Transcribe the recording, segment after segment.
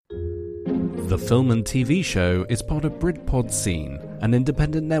The Film and TV Show is part of Britpod Scene, an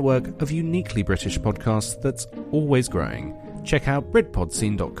independent network of uniquely British podcasts that's always growing. Check out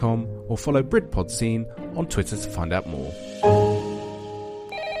BritpodScene.com or follow Britpod Scene on Twitter to find out more.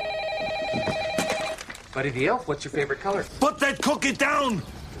 Buddy the Elf, what's your favorite color? Put that cookie down!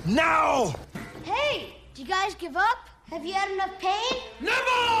 Now! Hey, do you guys give up? Have you had enough pain?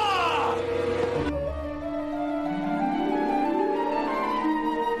 Never!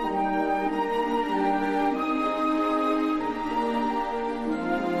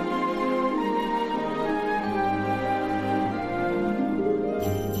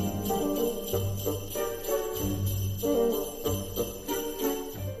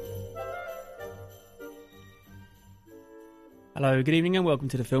 Hello, good evening and welcome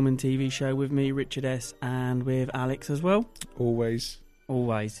to the Film and TV Show with me, Richard S, and with Alex as well. Always,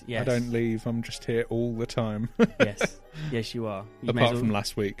 yes. I don't leave, I'm just here all the time. yes you are. Apart from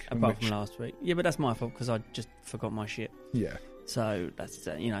last week. From last week. Yeah, but that's my fault because I just forgot my shit. Yeah. So that's,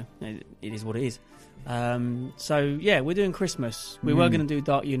 it is what it is. We're doing Christmas. We were going to do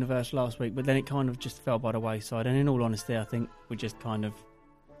Dark Universe last week, but then it kind of just fell by the wayside. And in all honesty, I think we just kind of,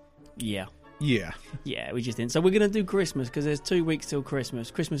 Yeah, we just didn't. So we're going to do Christmas because there's 2 weeks till Christmas.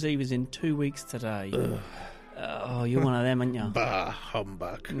 Christmas Eve is in 2 weeks today. Oh, you're one of them, aren't you? Bah,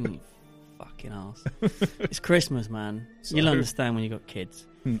 humbug. You fucking arse. It's Christmas, man. So, you'll understand when you got kids.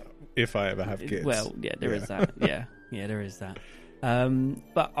 If I ever have kids. Well, yeah, there is that. Yeah, there is that.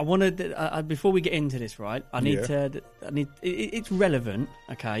 But I wanted, before we get into this, right? It's relevant,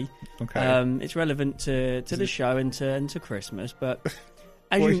 okay? Okay. It's relevant to the show and to Christmas, but...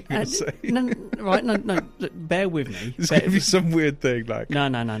 What are you going to say? No, look, bear with me. It's going to be some weird thing, like... No.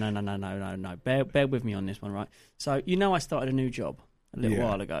 Bear with me on this one, right? So, I started a new job a little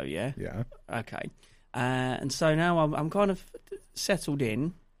while ago, yeah? Yeah. Okay. And so now I'm kind of settled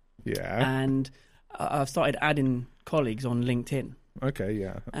in. Yeah. And I've started adding colleagues on LinkedIn. Okay,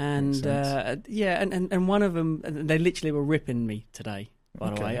 yeah. And, and one of them, they literally were ripping me today,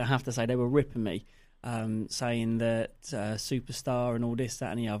 by the way. I have to say, they were ripping me. Saying that Superstar and all this,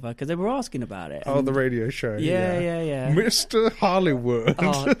 that and the other, because they were asking about it. Oh, the radio show. Yeah. Mr. Hollywood.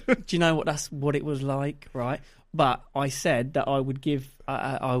 Do you know what it was like, right? But I said that I would give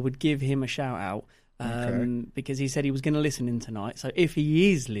him a shout out because he said he was going to listen in tonight. So if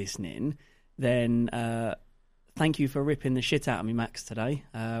he is listening, then thank you for ripping the shit out of me, Max, today.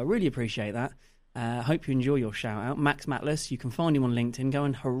 Really appreciate that. Hope you enjoy your shout out. Max Matless, you can find him on LinkedIn. Go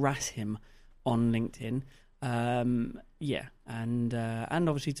and harass him on LinkedIn, and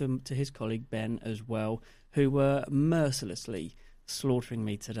obviously to his colleague Ben as well, who were mercilessly slaughtering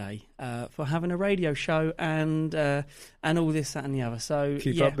me today for having a radio show and all this, that and the other. So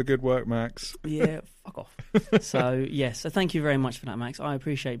keep up the good work, Max. Yeah, fuck off. So thank you very much for that, Max. I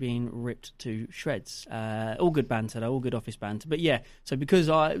appreciate being ripped to shreds. All good banter though, all good office banter. But yeah, so because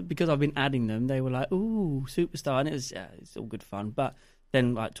I've been adding them, they were like, "Ooh, Superstar," and it's all good fun, but.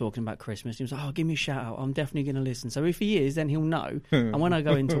 Then, like, talking about Christmas, he was like, give me a shout-out. I'm definitely going to listen. So if he is, then he'll know. And when I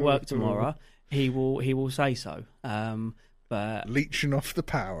go into work tomorrow, he will say so. But leeching off the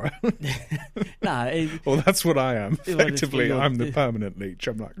power. Well, that's what I am. Effectively, I'm the permanent leech.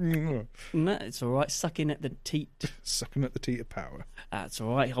 I'm like... No, it's all right. Sucking at the teat. Sucking at the teat of power. That's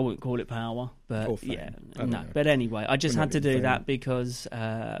all right. I wouldn't call it power. But, no. But anyway, I just had to do that because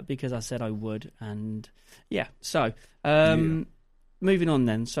I said I would. And, so... Moving on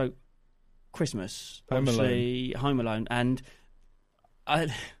then, so Christmas, obviously Home Alone, and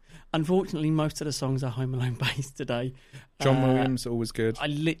unfortunately most of the songs are Home Alone based today. John Williams, always good. I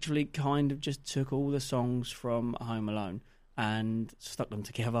literally kind of just took all the songs from Home Alone and stuck them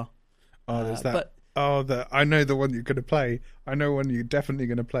together. Oh, there's that. I know the one you're going to play. I know one you're definitely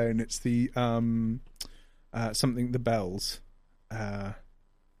going to play, and it's the something the bells.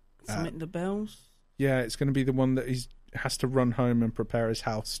 Something the bells. Yeah, it's going to be the one that has to run home and prepare his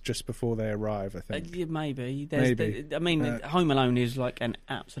house just before they arrive, I think. Maybe. Maybe. Home Alone is like an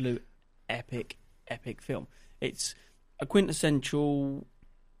absolute epic film. It's a quintessential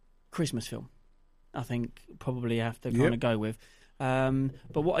Christmas film, I think, probably have to kind of go with.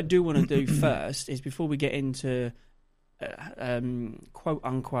 But what I do want to do first is, before we get into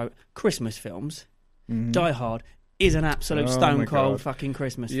quote-unquote Christmas films, Die Hard is an absolute stone-cold fucking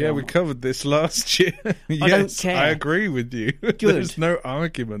Christmas film. Yeah, we covered this last year. Yes, I don't care. I agree with you. Good. There's no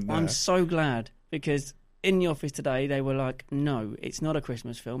argument there. I'm so glad, because in the office today, they were like, no, it's not a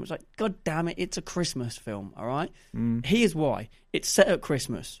Christmas film. It's like, God damn it, it's a Christmas film, all right? Here's why. It's set at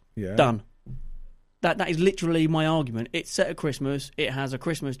Christmas. Yeah. Done. That is literally my argument. It's set at Christmas. It has a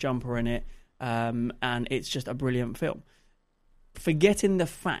Christmas jumper in it, and it's just a brilliant film. Forgetting the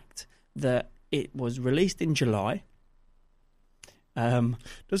fact that it was released in July.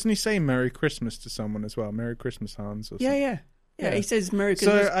 Doesn't he say Merry Christmas to someone as well? Merry Christmas, Hans? Or something? Yeah. He says Merry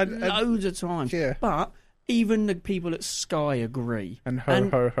Christmas So, loads of times. Yeah. But even the people at Sky agree. And ho,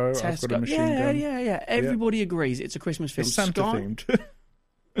 ho, ho, I've Tesco, got a machine gun. Yeah. Everybody agrees it's a Christmas film. It's Santa Sky, themed.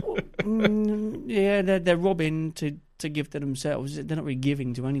 yeah, they're robbing to give to themselves. They're not really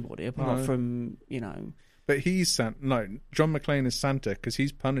giving to anybody apart from, But he's Santa. No, John McClane is Santa because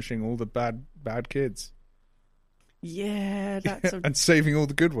he's punishing all the bad kids. Yeah, that's And saving all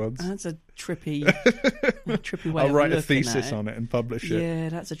the good ones. That's a trippy way I'll of write a looking thesis at it. on it and publish it. Yeah,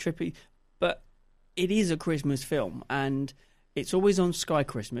 that's a trippy. But it is a Christmas film, and it's always on Sky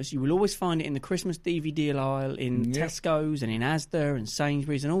Christmas. You will always find it in the Christmas DVD aisle in Tesco's and in Asda and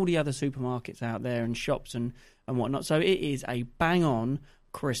Sainsbury's and all the other supermarkets out there and shops and whatnot. So it is a bang-on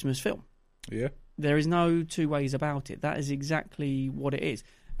Christmas film. Yeah. There is no two ways about it. That is exactly what it is.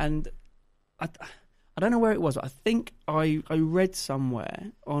 And I don't know where it was, but I think I read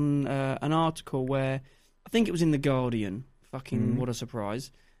somewhere on an article where, I think it was in The Guardian, what a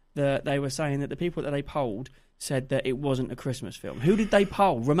surprise, that they were saying that the people that they polled said that it wasn't a Christmas film. Who did they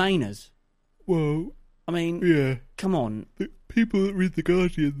poll? Remainers. Well, I mean, yeah. come on. The people that read The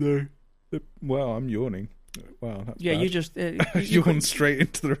Guardian, though. Well, I'm yawning. Wow, that's Yeah, bad. you just... yawn straight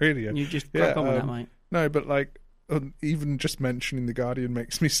into the radio. You just crack on with that, mate. No, but like, even just mentioning The Guardian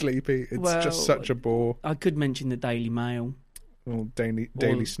makes me sleepy. It's just such a bore. I could mention the Daily Mail. Or Daily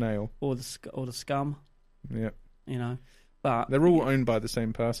Snail. Or the Scum. Yeah. But they're all owned by the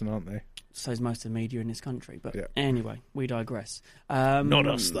same person, aren't they? So is most of the media in this country. But yeah. Anyway, we digress. Not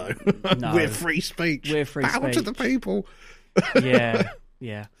us, though. No. We're free speech. We're free Power speech. to the people. Yeah.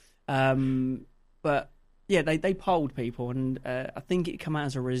 But yeah, they polled people, and I think it came out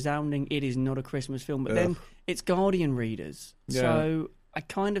as a resounding, it is not a Christmas film. But then it's Guardian readers. Yeah. So I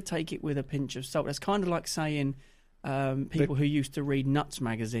kind of take it with a pinch of salt. That's kind of like saying people who used to read Nuts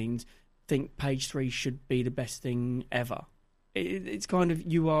magazines think Page 3 should be the best thing ever. It's kind of,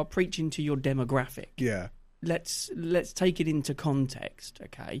 you are preaching to your demographic. Yeah. Let's take it into context,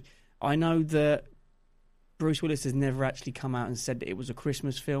 okay? I know that Bruce Willis has never actually come out and said that it was a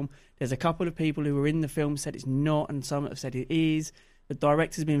Christmas film. There's a couple of people who were in the film said it's not, and some have said it is. The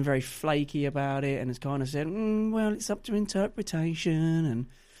director's been very flaky about it and has kind of said, well, it's up to interpretation and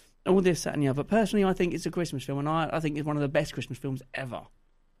all this, that and the other. Personally, I think it's a Christmas film, and I think it's one of the best Christmas films ever.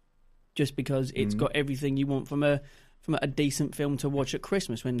 Just because it's got everything you want from a decent film to watch at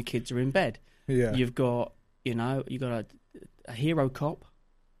Christmas when the kids are in bed. Yeah. You've got, a hero cop,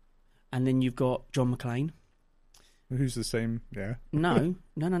 and then you've got John McClane. Who's the same? Yeah. No.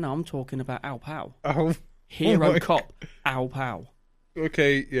 I'm talking about Al Powell. Oh. Hero cop Al Powell.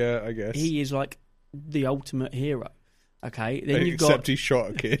 Okay, yeah, I guess. He is like the ultimate hero. Okay, then you've Except he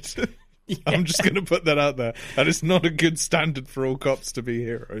shot a kid. Yeah. I'm just going to put that out there. And it's not a good standard for all cops to be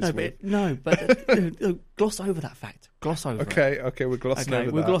heroes. But gloss over that fact. Gloss over it. Okay, we're glossing over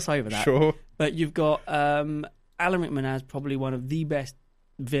that. We'll gloss over that. Sure. But you've got Alan Rickman as probably one of the best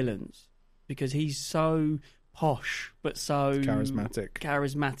villains because he's so posh but so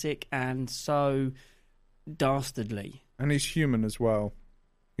charismatic and so dastardly. And he's human as well.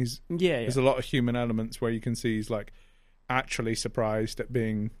 There's a lot of human elements where you can see he's like actually surprised at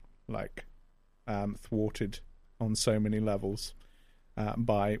being like thwarted on so many levels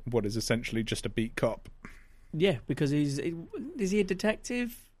by what is essentially just a beat cop. Yeah, because is he a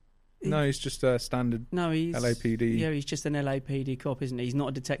detective? No, he's just a standard LAPD. Yeah, he's just an LAPD cop, isn't he? He's not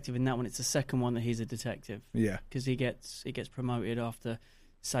a detective in that one. It's the second one that he's a detective. Yeah. Because he gets promoted after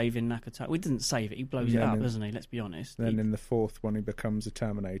saving Nakatomi. Well, he doesn't save it. He blows it up, doesn't he? Let's be honest. Then in the fourth one, he becomes a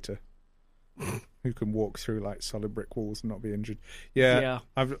Terminator who can walk through like solid brick walls and not be injured. Yeah.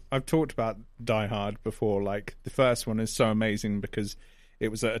 I've talked about Die Hard before. Like the first one is so amazing because it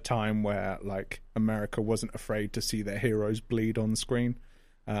was at a time where like America wasn't afraid to see their heroes bleed on screen.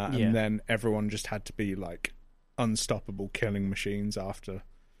 And then everyone just had to be like unstoppable killing machines after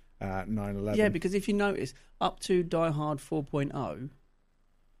 9/11. Yeah, because if you notice, up to Die Hard 4.0,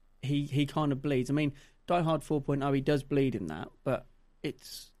 he kind of bleeds. I mean, Die Hard 4.0, he does bleed in that, but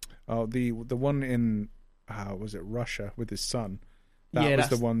it's... Oh, the one in, was it Russia with his son? That was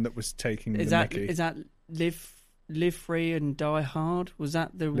the one that was taking the mickey. Is that Live Free and Die Hard? Was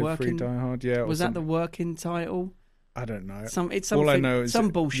that the Live Free, Die Hard, yeah. Was that the working title? I don't know. All I know is some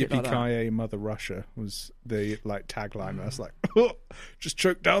bullshit like that. Yippee-ki-yay, Mother Russia was the like tagline. I was like, just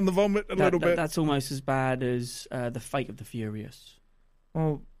choke down the vomit a little bit. That's almost as bad as The Fate of the Furious.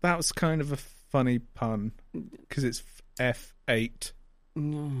 Well, that was kind of a funny pun because it's F8.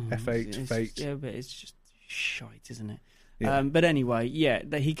 No, F8 Fate. Yeah, but it's just shite, isn't it? Yeah. But anyway,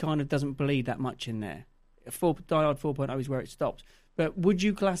 he kind of doesn't bleed that much in there. Die Hard 4.0 is where it stops. But would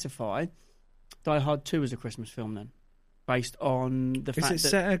you classify Die Hard 2 as a Christmas film then? Based on the fact that... Is it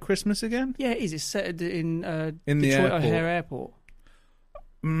set at Christmas again? Yeah, it is. It's set in the Detroit airport. O'Hare Airport.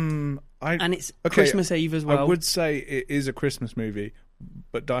 And it's okay, Christmas Eve as well. I would say it is a Christmas movie,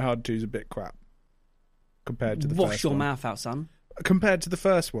 but Die Hard 2 is a bit crap compared to the first one. Wash your mouth out, son. Compared to the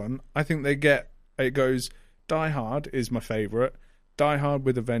first one, I think it goes, Die Hard is my favourite, Die Hard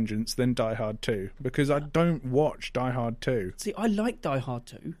with a Vengeance, then Die Hard 2, because I don't watch Die Hard 2. See, I like Die Hard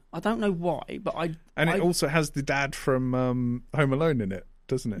 2. I don't know why, but it also has the dad from Home Alone in it,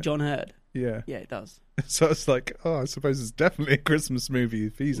 doesn't it? John Hurd. Yeah. Yeah, it does. So it's like, I suppose it's definitely a Christmas movie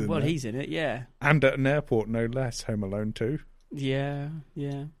if he's in Well, there. he's in it, yeah. And at an airport, no less, Home Alone 2. Yeah.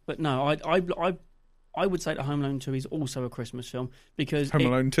 But no, I would say that Home Alone 2 is also a Christmas film because Home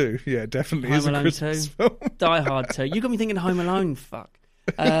Alone 2, yeah, definitely Home is a Alone Christmas 2, film. Die Hard 2. You got me thinking Home Alone, fuck.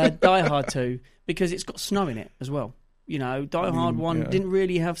 Die Hard 2, because it's got snow in it as well. You know, Die Hard 1 didn't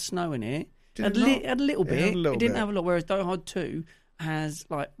really have snow in it. Had a little bit. It didn't have a lot, whereas Die Hard 2 has,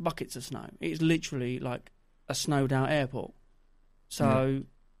 like, buckets of snow. It's literally, like, a snowed-out airport. So,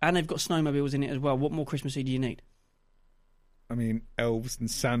 and they've got snowmobiles in it as well. What more Christmassy do you need? I mean, elves and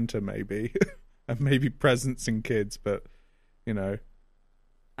Santa, maybe. And maybe presents and kids, but, you know.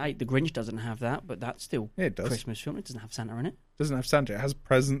 Hey, The Grinch doesn't have that, but that's still it does. Christmas film. It doesn't have Santa in it. Doesn't have Santa. It has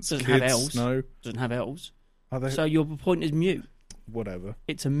presents, Doesn't kids, have elves. snow. Doesn't have elves. Are they? So your point is mute. Whatever.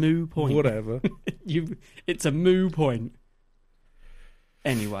 It's a moo point. Whatever. It's a moo point.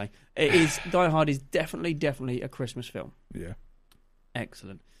 Anyway, Die Hard is definitely a Christmas film. Yeah.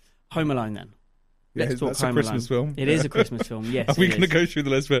 Excellent. Home Alone then. Yeah, Let's talk that's Home a Christmas Alone. film. It is a Christmas film, yes. Are we going to go through the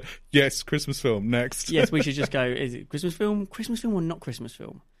list of yes, Christmas film, next? Yes, we should just go, is it Christmas film or not Christmas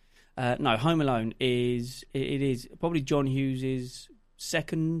film? No, Home Alone is probably John Hughes'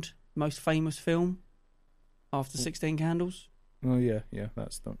 second most famous film after 16 Candles. Oh, yeah,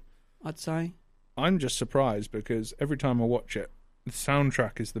 that's done. I'd say. I'm just surprised because every time I watch it, the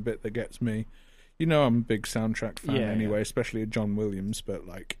soundtrack is the bit that gets me. You know I'm a big soundtrack fan anyway, especially of John Williams, but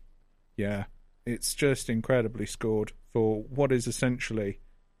like, yeah, it's just incredibly scored for what is essentially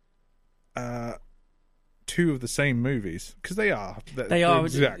two of the same movies, because they are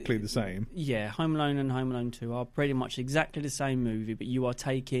exactly the same. Yeah, Home Alone and Home Alone 2 are pretty much exactly the same movie, but you are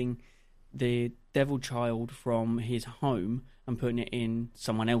taking the devil child from his home and putting it in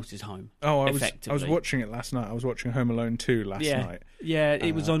someone else's home. Oh, I was watching it last night. I was watching Home Alone 2 last night. Yeah,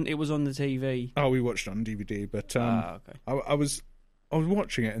 it was on the TV. Oh, we watched it on DVD, but okay. I was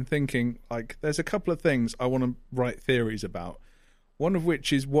watching it and thinking, like, there's a couple of things I want to write theories about. One of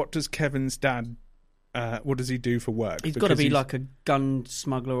which is, what does Kevin's dad, what does he do for work? He's got to be like a gun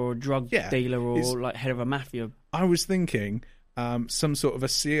smuggler or a drug dealer or like head of a mafia. I was thinking some sort of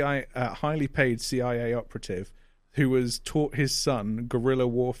a highly paid CIA operative who was taught his son guerrilla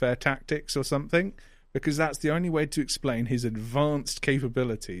warfare tactics or something, because that's the only way to explain his advanced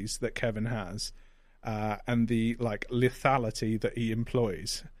capabilities that Kevin has, and the like lethality that he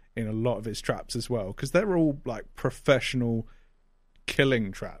employs in a lot of his traps as well, because they're all like professional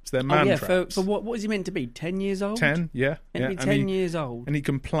killing traps. They're man traps. For what is he meant to be? 10 years old? 10, yeah. Meant to be 10 years old. And he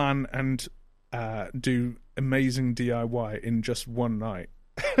can plan and do amazing DIY in just one night.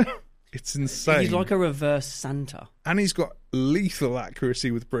 It's insane. He's like a reverse Santa. And he's got lethal accuracy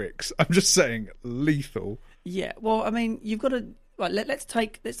with bricks. I'm just saying, lethal. Yeah, well, I mean, you've got to... Like, let's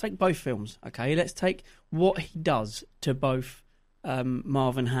take both films, okay? Let's take what he does to both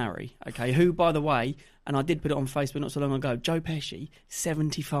Marv and Harry, okay? Who, by the way, and I did put it on Facebook not so long ago, Joe Pesci,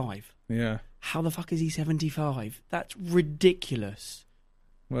 75. Yeah. How the fuck is he 75? That's ridiculous.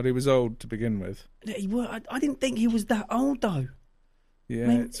 Well, he was old to begin with. I didn't think he was that old, though. Yeah, I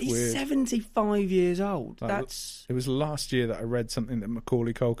mean, it's he's weird. 75 years old. Like, it was last year that I read something that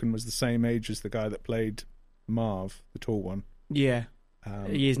Macaulay Culkin was the same age as the guy that played Marv, the tall one. Yeah.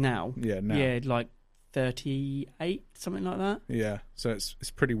 He is now. Yeah, now. Yeah, like 38, something like that. Yeah, so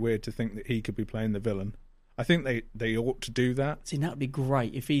it's pretty weird to think that he could be playing the villain. I think they ought to do that. See, that would be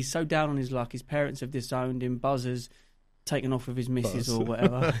great. If he's so down on his luck, his parents have disowned him, Buzzer's taken off with his missus or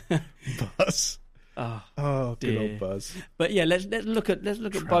whatever. Buzz. Oh, good old Buzz. But yeah, let's look at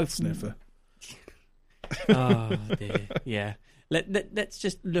both. Sniffer. Oh dear, yeah. Let's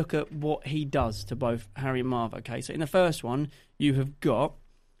just look at what he does to both Harry and Marv. Okay, so in the first one, you have got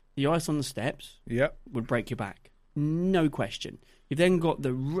the ice on the steps. Yep, would break your back, no question. You've then got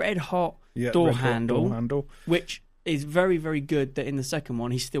the red hot door handle, which is very, very good. That in the second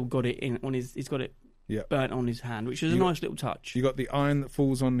one, he's still got it in on his. He's got it burnt on his hand, which is a nice little touch. You got the iron that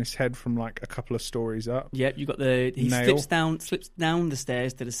falls on his head from like a couple of stories up. Yep, you got he slips down the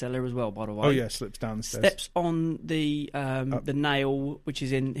stairs to the cellar as well. By the way, oh yeah, slips down the stairs. Steps on the nail, which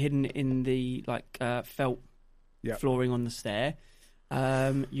is hidden in the felt flooring on the stair.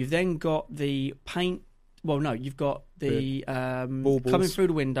 You've then got the paint. Well, no, you've got the coming through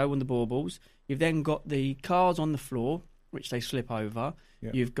the window on the baubles. You've then got the cards on the floor, which they slip over.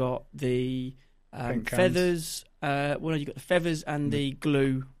 Yep. You've got the feathers. You've got the feathers and the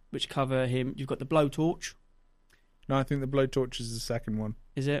glue, which cover him. You've got the blowtorch. No, I think the blowtorch is the second one.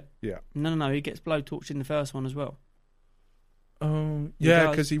 Is it? Yeah. No. He gets blowtorched in the first one as well. Oh,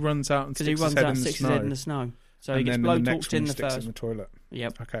 yeah, because he runs out and sticks his head in the snow. So he gets blowtorched in the first. In the toilet.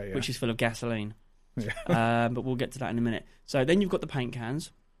 Yep. Okay. Yeah. Which is full of gasoline. Yeah. But we'll get to that in a minute. So then you've got the paint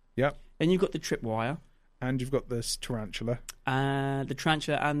cans. Yep. Then you've got the tripwire. And you've got this tarantula. The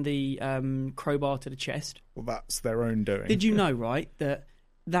tarantula and the crowbar to the chest. Well, that's their own doing. Did you know, right,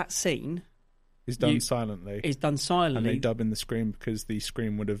 that scene is done silently? It's done silently. And they dub in the scream because the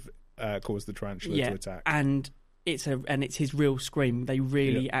scream would have caused the tarantula to attack. And it's his real scream. They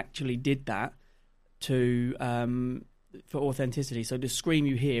really actually did that to for authenticity. So the scream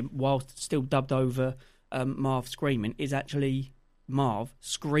you hear, whilst still dubbed over Marv screaming, is actually Marv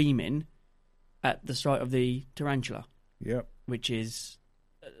screaming at the sight of the tarantula. Yep. Which is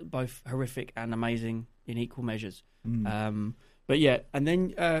both horrific and amazing in equal measures. But yeah, and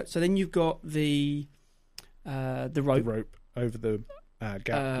then then you've got the rope. The rope over the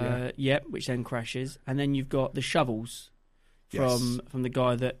gap. Which then crashes, and then you've got the shovels from the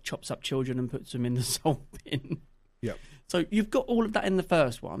guy that chops up children and puts them in the salt bin. Yep. So you've got all of that in the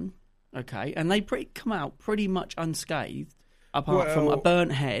first one, okay, and they come out pretty much unscathed, apart from a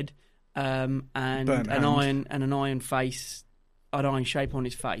burnt head. And an iron face, an iron shape on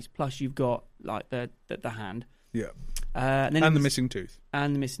his face. Plus, you've got like the hand. Yeah. And the missing tooth.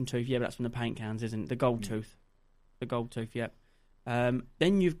 And the missing tooth. Yeah, but that's from the paint cans, isn't it? The gold tooth. The gold tooth. Yeah.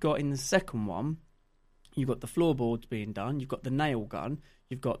 Then you've got in the second one, you've got the floorboards being done. You've got the nail gun.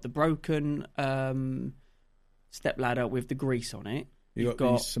 You've got the broken step ladder with the grease on it. You've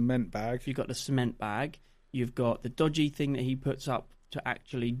got the cement bag. You've got the cement bag. You've got the dodgy thing that he puts up to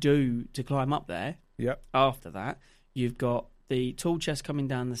actually do to climb up there. Yep. After that, you've got the tool chest coming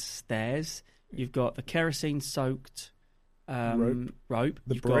down the stairs. You've got the kerosene-soaked rope.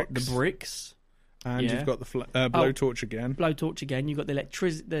 You've got the bricks. And you've got the blowtorch again. Blowtorch again. You've got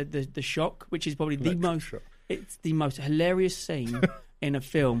the the shock, which is probably the most hilarious scene in a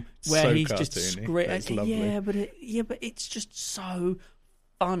film where so he's cartoony. Just screaming. Yeah, but it's just so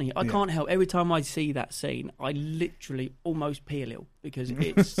funny. I can't help. Every time I see that scene, I literally almost pee a little because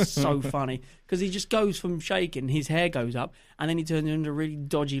it's so funny. Because he just goes from shaking, his hair goes up, and then he turns into a really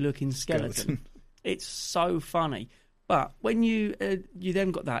dodgy-looking skeleton. It's so funny. But when you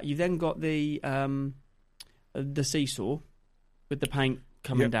then got that, you then got the seesaw with the paint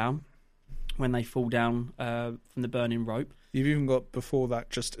coming down when they fall down from the burning rope. You've even got before that,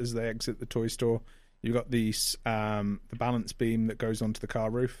 just as they exit the toy store. You've got the balance beam that goes onto the car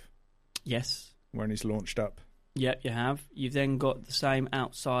roof. Yes. When he's launched up. Yep, you have. You've then got the same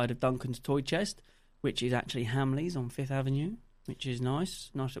outside of Duncan's toy chest, which is actually Hamley's on 5th Avenue, which is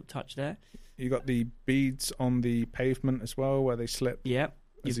nice. Nice little touch there. You've got the beads on the pavement as well, where they slip. Yep.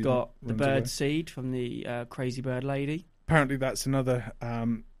 You've got the bird seed from the Crazy Bird Lady. Apparently that's another...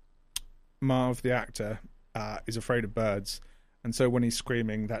 Marv, the actor, is afraid of birds. And so when he's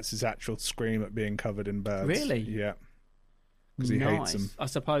screaming, that's his actual scream at being covered in birds. Really? Yeah. Because he hates them. I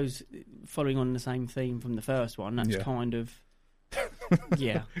suppose, following on the same theme from the first one, that's kind of...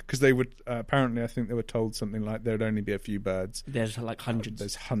 Yeah. Because they would... apparently, I think they were told something like there'd only be a few birds. There's like hundreds.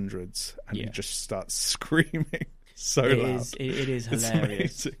 There's hundreds. And he just starts screaming so loud. It is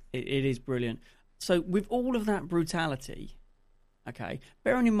hilarious. It is brilliant. So with all of that brutality... Okay,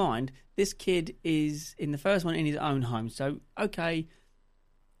 bearing in mind, this kid is, in the first one, in his own home. So, okay,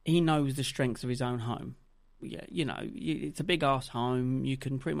 he knows the strengths of his own home. Yeah, you know, it's a big-ass home. You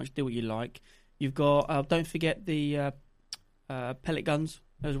can pretty much do what you like. You've got, don't forget the pellet guns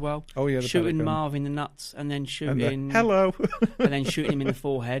as well. Oh, yeah, the shooting Marv in the nuts and then shooting... And hello! and then shooting him in the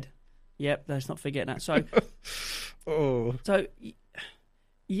forehead. Yep, let's not forget that. So, So...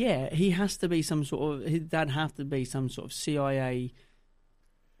 Yeah, he has to be some sort of... His dad have to be some sort of CIA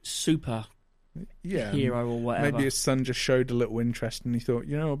super hero or whatever. Maybe his son just showed a little interest and he thought,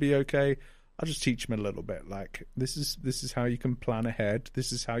 I'll be okay. I'll just teach him a little bit. Like, this is how you can plan ahead.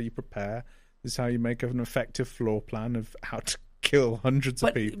 This is how you prepare. This is how you make an effective floor plan of how to kill hundreds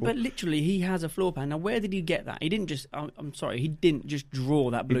of people. But literally, he has a floor plan. Now, where did he get that? He didn't just. I'm sorry, he didn't just draw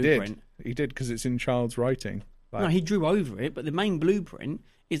that blueprint. He did because it's in Child's writing. No, he drew over it, but the main blueprint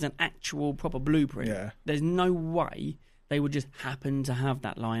is an actual proper blueprint. Yeah. There's no way they would just happen to have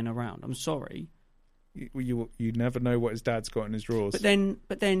that lying around. I'm sorry. You never know what his dad's got in his drawers.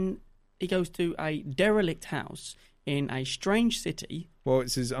 But then he goes to a derelict house in a strange city. Well,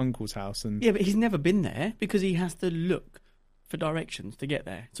 it's his uncle's house, and yeah, but he's never been there because he has to look for directions to get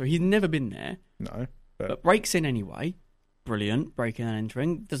there. So he's never been there. No, but breaks in anyway. Brilliant, breaking and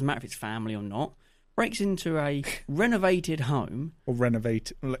entering. Doesn't matter if it's family or not. Breaks into a renovated home. Or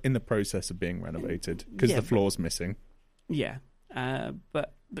renovate in the process of being renovated because the floor's missing. Yeah,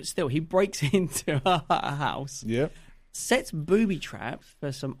 but still, he breaks into a house. Yeah. Sets booby traps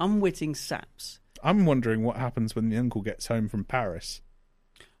for some unwitting saps. I'm wondering what happens when the uncle gets home from Paris.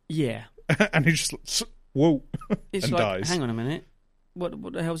 Yeah. And he just, whoa, it's and like, dies. Hang on a minute.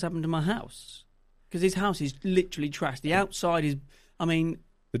 What the hell's happened to my house? Because his house is literally trashed. The outside is, I mean,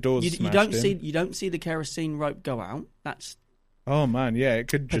 the doors you don't see the kerosene rope go out. That's oh man, yeah, it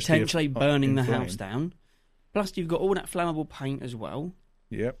could just potentially burning the house down. Plus, you've got all that flammable paint as well.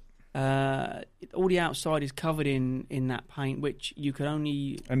 Yep. All the outside is covered in that paint, which you could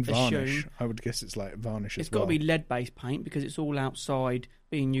only varnish. Assume, I would guess it's like varnish. It's got to be lead-based paint because it's all outside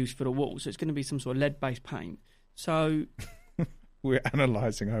being used for the walls. So it's going to be some sort of lead-based paint. So we're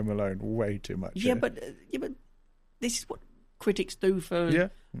analysing Home Alone way too much. Yeah, but this is what critics do for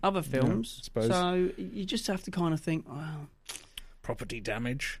other films. Yeah, I suppose. So you just have to kind of think, wow, property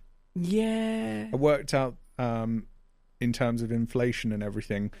damage. Yeah. I worked out in terms of inflation and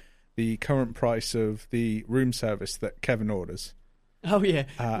everything, the current price of the room service that Kevin orders. Oh yeah,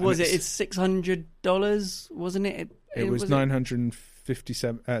 it's $600, wasn't it? It was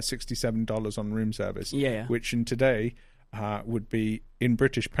 $967 on room service. Yeah, which in today would be in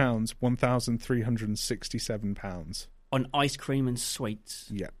British pounds £1,367 on ice cream and sweets.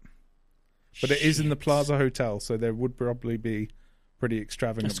 Yeah, but it is in the Plaza Hotel, so there would probably be pretty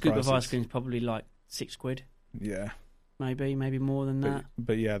extravagant. A scoop prices. of ice cream is probably like £6. Yeah. Maybe more than that.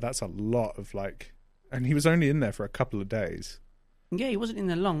 But yeah, that's a lot of and he was only in there for a couple of days. Yeah, he wasn't in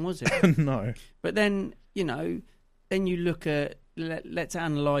there long, was it? No. But then, then you look at, let's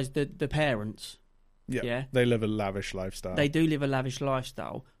analyse the parents. Yeah. They live a lavish lifestyle. They do live a lavish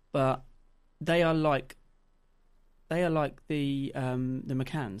lifestyle, but they are like the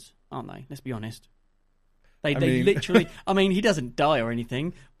McCanns, aren't they? Let's be honest. They literally. I mean, he doesn't die or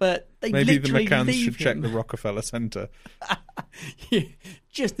anything, but they maybe literally the McCanns leave should check him. the Rockefeller Center,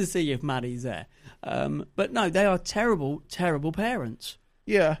 just to see if Maddie's there. But no, they are terrible, terrible parents.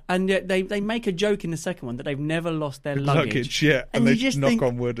 Yeah, and yet they make a joke in the second one that they've never lost their luggage. Yeah, and they just knock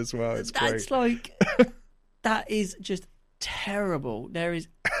on wood as well. It's that's great. That is just terrible. There is,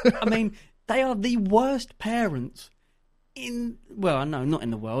 I mean, they are the worst parents. Well, no, not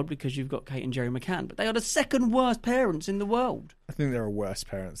in the world because you've got Kate and Jerry McCann, but they are the second worst parents in the world. I think there are worse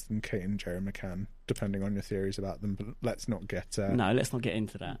parents than Kate and Jerry McCann, depending on your theories about them. But let's not get let's not get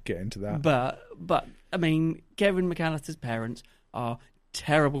into that. But I mean, Kevin McAllister's parents are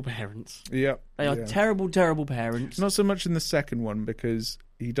terrible parents. Yeah, they are terrible, terrible parents. Not so much in the second one because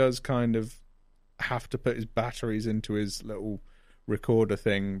he does kind of have to put his batteries into his little recorder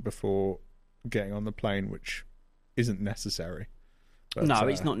thing before getting on the plane, which isn't necessary. But, no,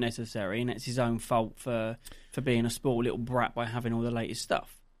 it's not necessary, and it's his own fault for being a spoiled little brat by having all the latest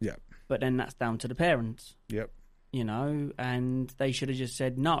stuff. Yeah. But then that's down to the parents. Yep. And they should have just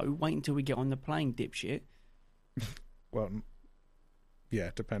said, no, wait until we get on the plane, dipshit. Well,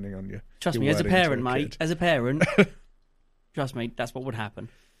 yeah, depending on your Trust your me, as a parent, mate, kid. as a parent, trust me, that's what would happen.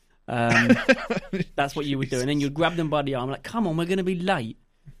 That's what you would do. And then you'd grab them by the arm, like, come on, we're going to be late.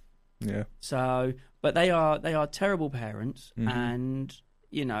 Yeah. So... But they are terrible parents, and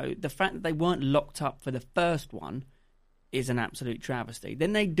the fact that they weren't locked up for the first one is an absolute travesty.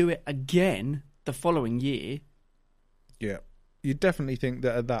 Then they do it again the following year. Yeah, you'd definitely think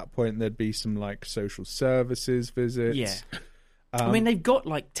that at that point there'd be some social services visits. Yeah, I mean they've got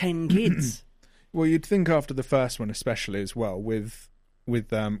 10 kids. Well, you'd think after the first one, especially as well with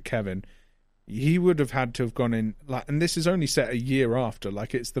Kevin. He would have had to have gone in, and this is only set a year after,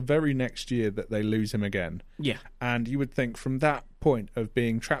 it's the very next year that they lose him again. Yeah. And you would think from that point of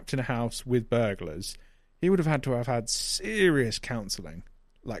being trapped in a house with burglars, he would have had to have had serious counselling,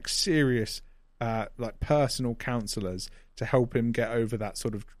 serious, personal counsellors to help him get over that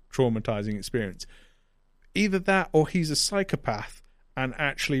sort of traumatising experience. Either that or he's a psychopath and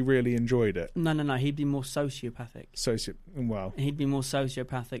actually really enjoyed it. No. He'd be more sociopathic. He'd be more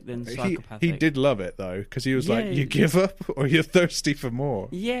sociopathic than psychopathic. He did love it, though, because he was like, you give up or you're thirsty for more.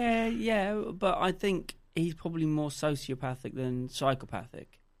 Yeah, but I think he's probably more sociopathic than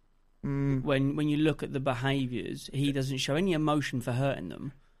psychopathic. When you look at the behaviours, he doesn't show any emotion for hurting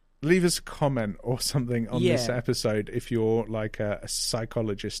them. Leave us a comment or something on this episode if you're like a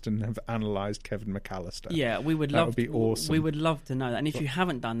psychologist and have analysed Kevin McAllister. Yeah, we would love. That would be awesome. We would love to know that. And if you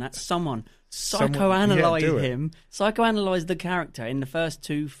haven't done that, someone psychoanalyse him, psychoanalyse the character in the first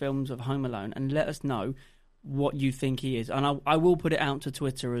 2 films of Home Alone, and let us know what you think he is. And I will put it out to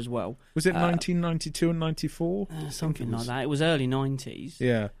Twitter as well. Was it 1992 and 94? Something like that. It was early 90s.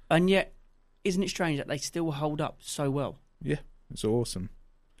 Yeah. And yet, isn't it strange that they still hold up so well? Yeah, it's awesome.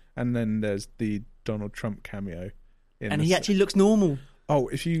 And then there's the Donald Trump cameo. And he actually looks normal. Oh,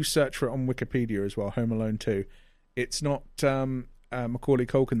 if you search for it on Wikipedia as well, Home Alone 2, it's not Macaulay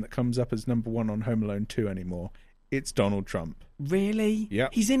Culkin that comes up as number 1 on Home Alone 2 anymore. It's Donald Trump. Really? Yeah.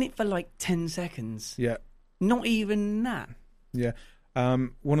 He's in it for like 10 seconds. Yeah. Not even that. Yeah.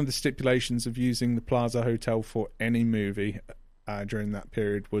 One of the stipulations of using the Plaza Hotel for any movie during that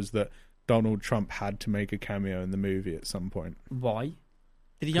period was that Donald Trump had to make a cameo in the movie at some point. Why?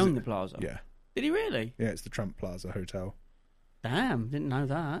 Did he own the Plaza? Yeah. Did he really? Yeah, it's the Trump Plaza Hotel. Damn, didn't know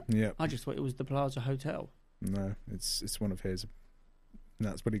that. Yeah. I just thought it was the Plaza Hotel. No, it's one of his. And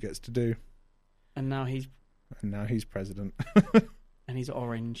that's what he gets to do. And now he's president. And he's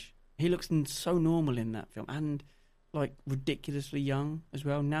orange. He looks so normal in that film, and like ridiculously young as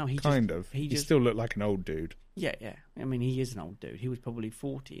well. Now he still looked like an old dude. Yeah. I mean, he is an old dude. He was probably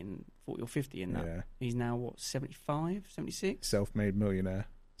 40 or 50 in that. Yeah. He's now, what, 75, 76? Self-made millionaire.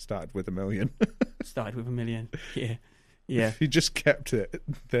 Started with $1 million. Started with $1 million, yeah. Yeah. If he just kept it,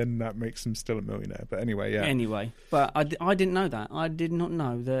 then that makes him still a millionaire. But anyway, yeah. Anyway, but I didn't know that. I did not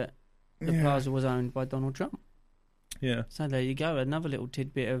know that the Plaza was owned by Donald Trump. Yeah. So there you go, another little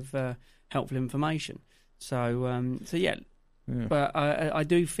tidbit of helpful information. So yeah. But I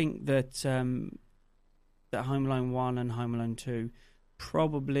do think that that Home Alone 1 and Home Alone 2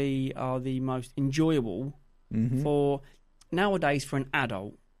 probably are the most enjoyable for nowadays for an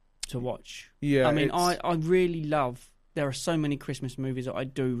adult to watch. Yeah, I mean, I really love. There are so many Christmas movies that I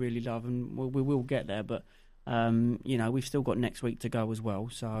do really love, and we will get there. But we've still got next week to go as well.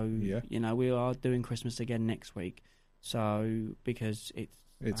 So we are doing Christmas again next week. So because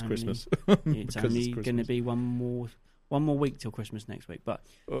it's Christmas, it's only going to be one more week till Christmas next week.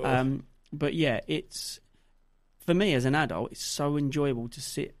 But yeah, it's for me as an adult, it's so enjoyable to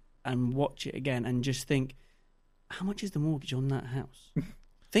sit and watch it again and just think, how much is the mortgage on that house?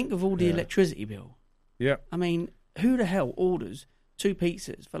 Think of all the electricity bill. Yeah, I mean, who the hell orders 2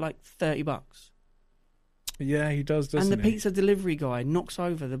 pizzas for like $30? Yeah, he does, doesn't he? And the pizza delivery guy knocks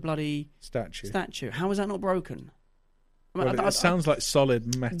over the bloody statue. How is that not broken? I mean, it sounds like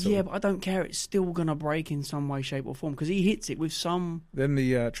solid metal. Yeah, but I don't care. It's still going to break in some way, shape or form because he hits it with some... Then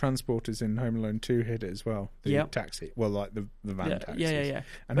the transporters in Home Alone 2 hit it as well. The taxi. Well, like the van taxis. Yeah.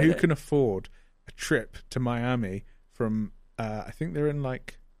 And who can afford a trip to Miami from... I think they're in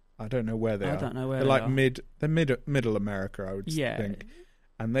like... I don't know where they are. I don't know where they're they like are. They're middle America, I would think.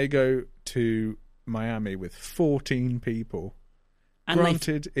 And they go to Miami with 14 people. And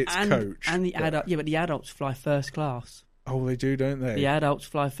granted, it's coach. And the but the adults fly first class. Oh, they do, don't they? The adults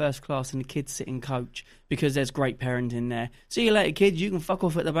fly first class and the kids sit in coach because there's great parenting there. See you later, kids. You can fuck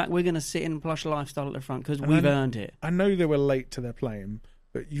off at the back. We're going to sit in plush lifestyle at the front because we've earned it. I know they were late to their plane,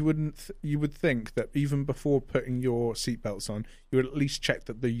 but you would think that even before putting your seatbelts on, you would at least check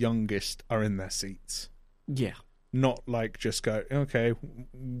that the youngest are in their seats. Yeah. Not like just go, okay,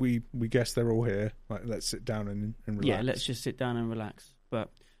 we guess they're all here. Like, let's sit down and relax. Yeah, let's just sit down and relax. But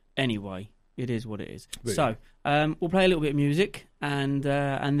anyway... It is what it is. But so, we'll play a little bit of music, and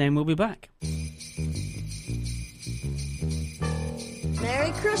then we'll be back.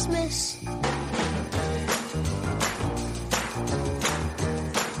 Merry Christmas.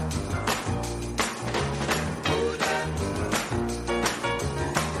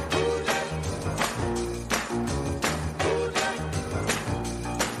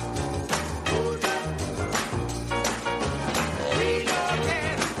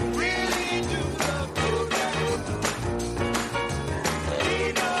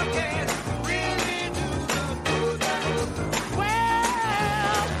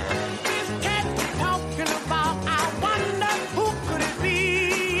 Well, this cat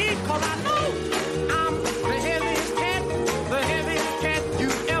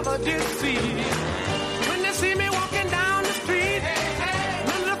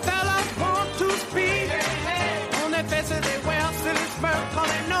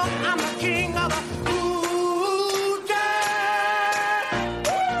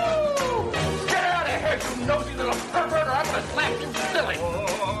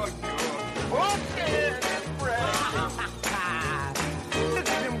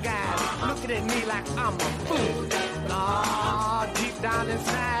like I'm a fool. But deep down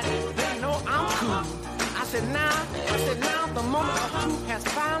inside, they know I'm cool. I said now the moment of truth has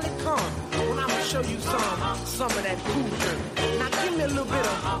finally come. When I'm gonna show you some of that cool dirt. Now give me a little bit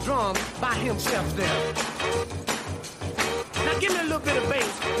of drum by himself there. Now give me a little bit of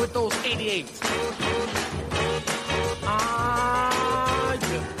bass with those 88s.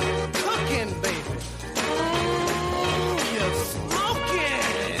 You're cooking, baby. You're smoking.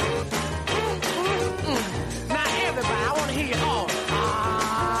 Now everybody, I want to hear you all.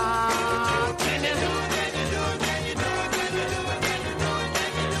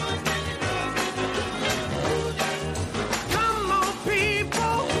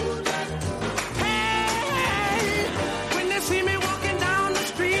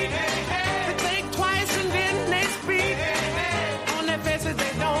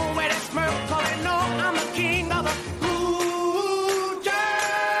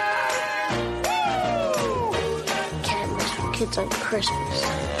 Kids on Christmas.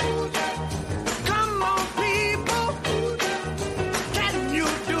 Come on, people. Can you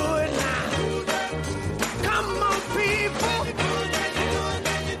do it now? Come on, people.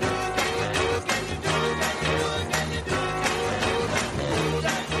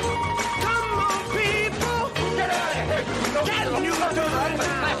 Come on, people. Can you do it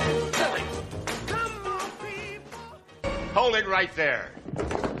now? Come on, people. Hold it right there.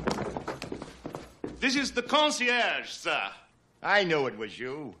 This is the concierge, sir. I knew it was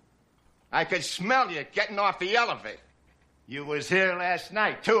you. I could smell you getting off the elevator. You was here last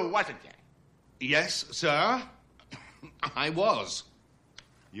night, too, wasn't you? Yes, sir. I was.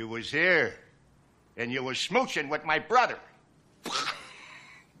 You was here, and you was smooching with my brother.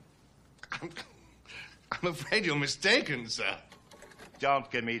 I'm afraid you're mistaken, sir. Don't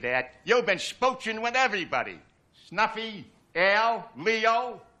give me that. You've been smooching with everybody. Snuffy, Al,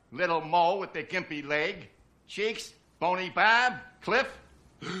 Leo, Little Mo with the gimpy leg, Cheeks, Boney Bob, Cliff.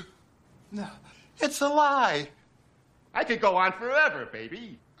 No, it's a lie. I could go on forever,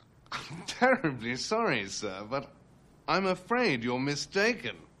 baby. I'm terribly sorry, sir, but I'm afraid you're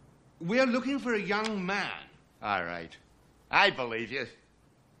mistaken. We're looking for a young man. All right. I believe you.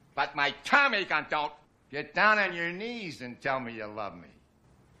 But my Tommy gun don't. Get down on your knees and tell me you love me.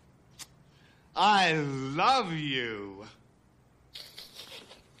 I love you.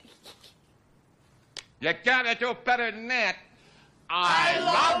 You gotta do better than that. I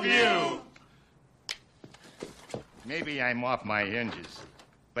love you. Maybe I'm off my hinges,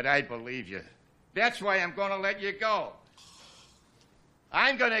 but I believe you. That's why I'm gonna let you go.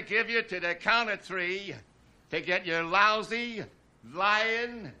 I'm gonna give you to the count of 3 to get your lousy,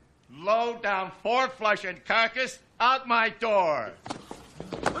 lying, low-down, four-flushing carcass out my door.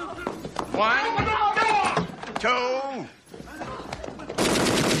 1, 2...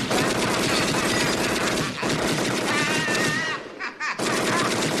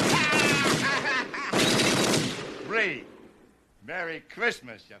 3. Merry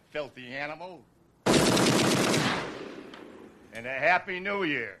Christmas, you filthy animal. And a Happy New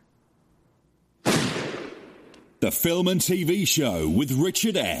Year. The Film and TV Show with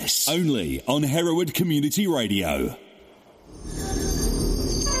Richard S. Only on Hereward Community Radio.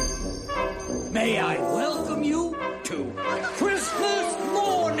 May I welcome you to Christmas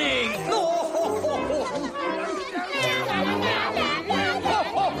morning.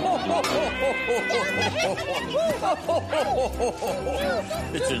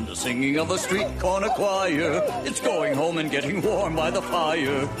 It's in the singing of a street corner choir. It's going home and getting warm by the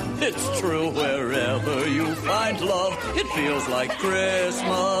fire. It's true wherever you find love. It feels like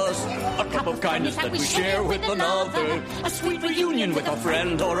Christmas. A cup of kindness that we share with another. A sweet reunion with a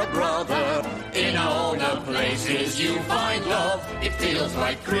friend or a brother. In all the places you find love, it feels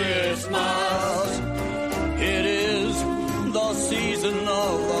like Christmas. It is the season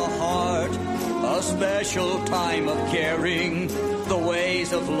of the heart, a special time of caring, the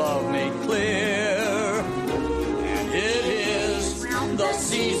ways of love made clear. And it is the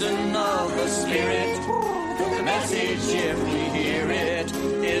season of the spirit, the message, if we hear it,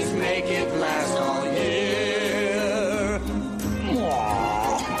 is make it last all year.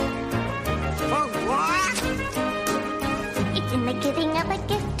 It's in the giving of a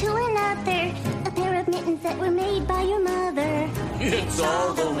gift to another, a pair of mittens that were made by your mother. It's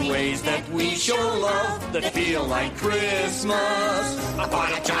all the ways that we show love that feel like Christmas.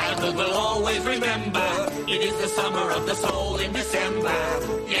 Upon a childhood we'll always remember. It is the summer of the soul in December.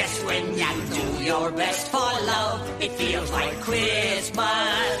 Yes, when you do your best for love, it feels like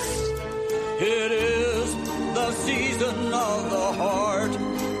Christmas. It is the season of the heart,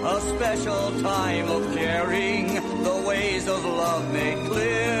 a special time of caring, the ways of love made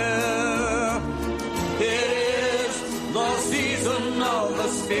clear.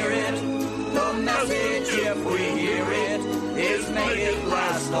 hear it. The message, if we hear it, is make it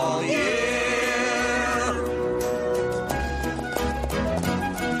last all year.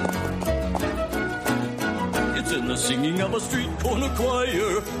 It's in the singing of a street corner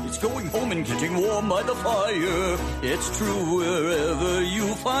choir. It's going home and getting warm by the fire. It's true wherever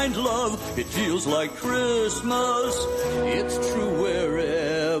you find love, it feels like Christmas. It's true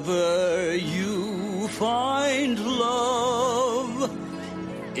wherever you find love,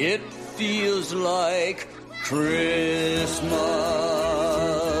 it feels like Christmas.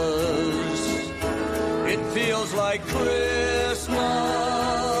 It feels like Christmas.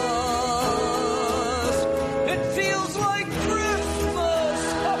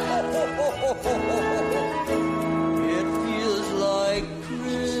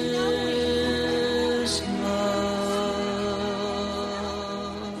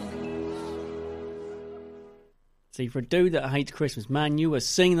 See, for a dude that hates Christmas, man, you were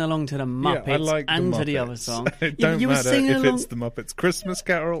singing along to the Muppets I like and the to the Muppets. other song. It don't you were matter singing if along... it's the Muppets Christmas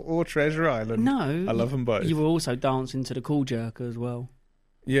Carol or Treasure Island. No. I love them both. You were also dancing to the Cool Jerker as well.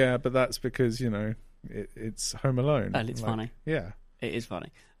 Yeah, but that's because, it's Home Alone. And it's funny. Yeah. It is funny.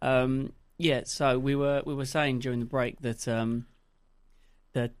 So we were saying during the break that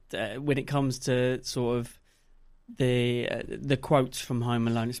when it comes to sort of the quotes from Home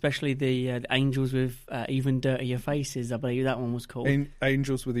Alone, especially the angels with even dirtier faces, I believe that one was called.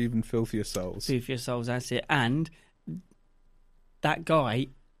 Angels with even filthier souls. Filthier souls, that's it. And that guy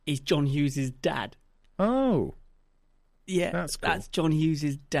is John Hughes' dad. Oh. Yeah, that's cool. That's John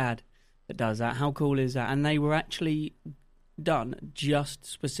Hughes' dad that does that. How cool is that? And they were actually done just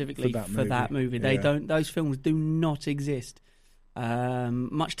specifically for that movie. They don't; those films do not exist.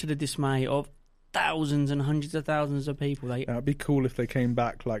 Much to the dismay of thousands and hundreds of thousands of people. It'd be cool if they came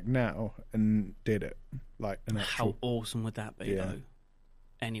back like now and did it like an actual. How awesome would that be, though?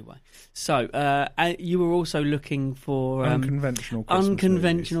 Anyway, so you were also looking for unconventional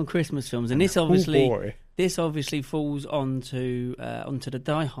Christmas films, and this obviously falls onto the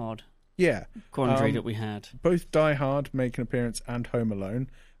Die Hard quandary that we had. Both Die Hard make an appearance and Home Alone,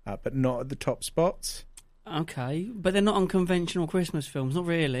 but not at the top spots. Okay, but they're not unconventional Christmas films, not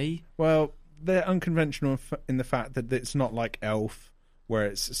really. Well, they're unconventional in the fact that it's not like Elf, where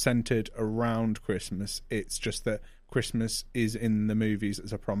it's centered around Christmas. It's just that Christmas is in the movies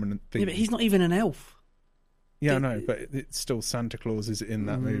as a prominent theme. Yeah, but he's not even an elf. Yeah, I know, but it's still Santa Claus is in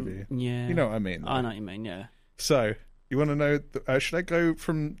that movie. Yeah. You know what I mean? I know what you mean, yeah. So, you want to know, should I go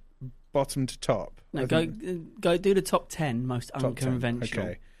from bottom to top? No, go do the top 10 most unconventional. 10.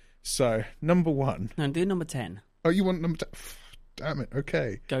 Okay. So, number 1. No, do number 10. Oh, you want number 10? Damn it,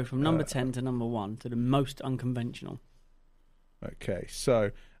 okay. Go from number 10 to number 1 to the most unconventional. Okay,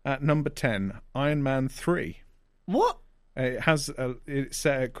 so at number 10, Iron Man 3. What? It's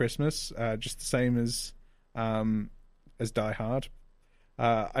set at Christmas, just the same as Die Hard.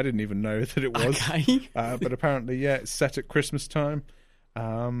 I didn't even know that it was. Okay. But apparently, it's set at Christmas time.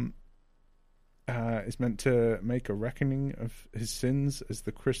 It's meant to make a reckoning of his sins as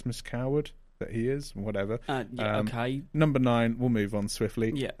the Christmas coward that he is, whatever. Okay. Number 9, we'll move on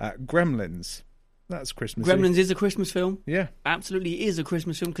swiftly. Yeah. Gremlins. That's Christmas. Gremlins is a Christmas film. Yeah. Absolutely is a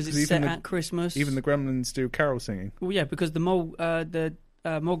Christmas film because it's set at Christmas. Even the Gremlins do carol singing. Well, yeah, because the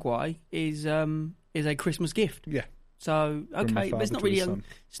Mogwai is a Christmas gift. Yeah. So, okay, but it's not really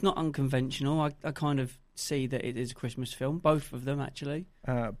it's not unconventional. I kind of see that it is a Christmas film, both of them actually.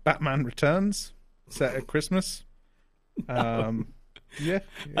 Batman Returns, set at Christmas. Yeah.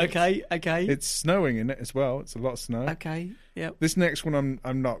 Okay. It's snowing in it as well. It's a lot of snow. Okay. Yeah. This next one,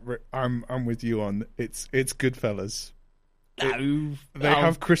 I'm with you on. It's Goodfellas. No. They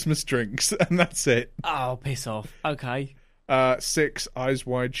have Christmas drinks, and that's it. Oh, piss off. Okay. 6, Eyes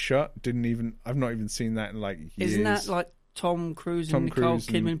Wide Shut. I've not even seen that in like years. Isn't that like Tom Cruise and Nicole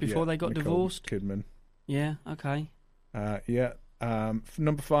Kidman before they got divorced? Kidman. Yeah. Okay. Yeah.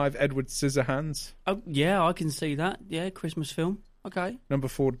 Number 5, Edward Scissorhands. Oh, yeah, I can see that. Yeah, Christmas film. Okay. Number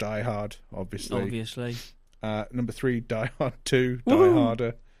 4, Die Hard, obviously. Number 3, Die Hard 2, Die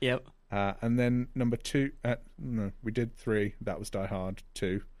Harder. Yep. And then number 2, no, we did 3. That was Die Hard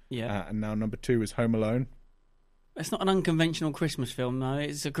 2. Yeah. And now number 2 is Home Alone. It's not an unconventional Christmas film, though.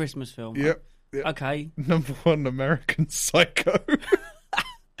 It's a Christmas film. Yep. Okay. Number 1, American Psycho.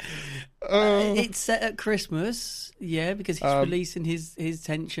 It's set at Christmas, yeah, because he's releasing his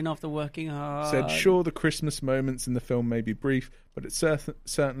tension after working hard. Said, sure, the Christmas moments in the film may be brief, but it's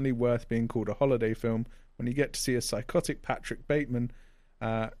certainly worth being called a holiday film when you get to see a psychotic Patrick Bateman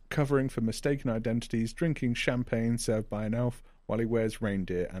covering for mistaken identities, drinking champagne served by an elf while he wears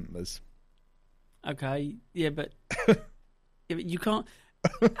reindeer antlers. Okay, yeah, but you can't.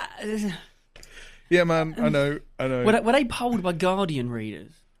 Yeah, man, I know. Were they polled by Guardian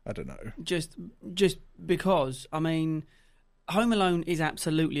readers? I don't know. Just because, I mean, Home Alone is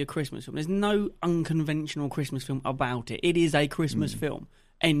absolutely a Christmas film. There's no unconventional Christmas film about it. It is a Christmas film.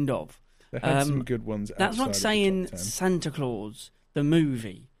 End of. They had some good ones. That's like saying the top 10. Santa Claus, the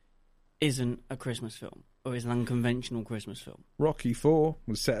movie, isn't a Christmas film or is an unconventional Christmas film. Rocky IV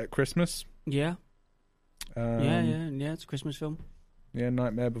was set at Christmas. Yeah. It's a Christmas film. Yeah,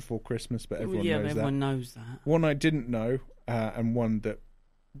 Nightmare Before Christmas, but everyone knows that. Everyone knows that. One I didn't know, and one that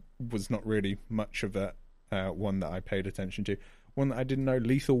was not really much of a one that I paid attention to. One that I didn't know,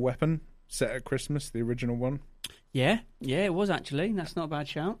 Lethal Weapon, set at Christmas, the original one. Yeah, it was actually. That's not a bad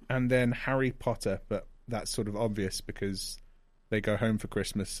shout. And then Harry Potter, but that's sort of obvious because they go home for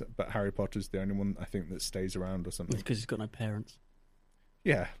Christmas, but Harry Potter's the only one I think that stays around or something. Because he's got no parents.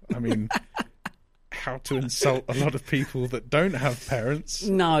 Yeah, I mean... how to insult a lot of people that don't have parents.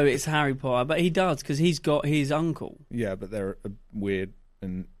 No, it's Harry Potter, but he does because he's got his uncle. Yeah, but they're weird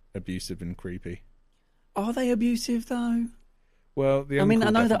and abusive and creepy. Are they abusive though? Well,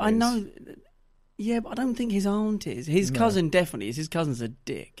 I know. Yeah, but I don't think his aunt is. His cousin definitely is. His cousin's a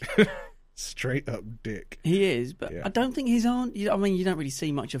dick. Straight up dick. He is, but I don't think his aunt. I mean, you don't really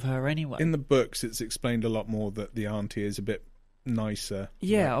see much of her anyway. In the books, it's explained a lot more that the auntie is a bit nicer.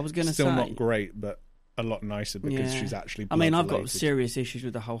 Yeah, I was going to say still not great, but a lot nicer because she's actually. I mean, I've got serious issues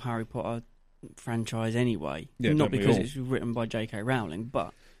with the whole Harry Potter franchise anyway. Yeah, not because it's written by J.K. Rowling,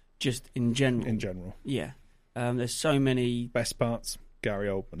 but just in general. In general, yeah. There's so many best parts. Gary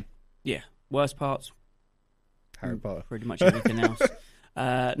Oldman. Yeah, worst parts. Harry Potter. Pretty much everything else.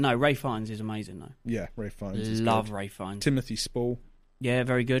 No, Ray Fiennes is amazing though. Yeah, Ray Fiennes. Love Ray Fiennes. Timothy Spall. Yeah,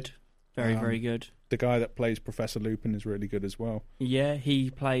 very good. Very good. The guy that plays Professor Lupin is really good as well. Yeah, he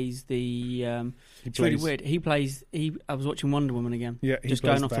plays the. It's really weird. I was watching Wonder Woman again. Yeah, just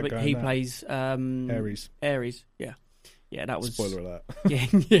going off topic. He plays Ares. Ares. Yeah, that was. Spoiler alert. Yeah,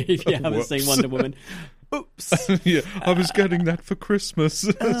 if you haven't seen Wonder Woman. Oops. Yeah, I was getting that for Christmas.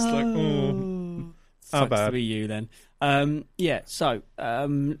 It's like, how bad to be you then. So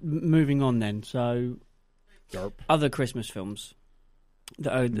moving on then. So, other Christmas films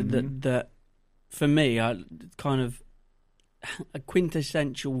that for me are kind of a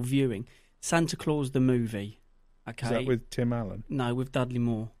quintessential viewing. Santa Claus the movie. Okay, is that with Tim Allen? No, with Dudley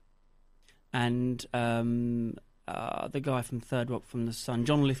Moore and the guy from Third Rock from the Sun,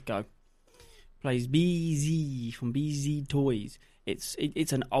 John Lithgow, plays BZ from BZ Toys.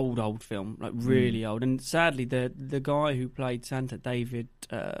 It's an old film, like really old. And sadly, the guy who played Santa, David,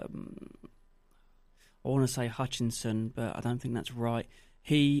 I want to say Hutchinson, but I don't think that's right.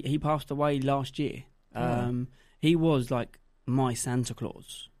 He passed away last year. He was like my Santa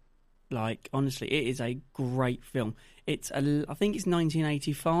Claus. Like honestly, it is a great film. I think it's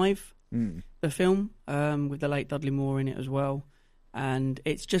 1985. The film with the late Dudley Moore in it as well, and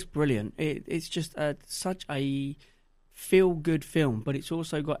it's just brilliant. It's just such a feel-good film, but it's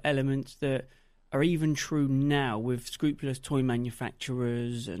also got elements that are even true now with scrupulous toy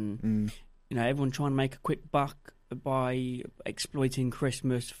manufacturers and everyone trying to make a quick buck by exploiting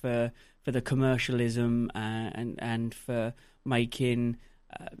Christmas for the commercialism and for making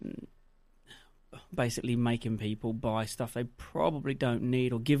basically making people buy stuff they probably don't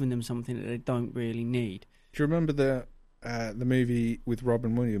need or giving them something that they don't really need. Do you remember the movie with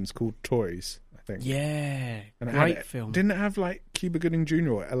Robin Williams called Toys? I think. Yeah, great film. Didn't it have like Cuba Gooding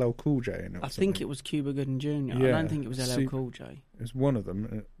Jr. or LL Cool J in it? I think it was Cuba Gooding Jr. Yeah. I don't think it was LL Cool J. It was one of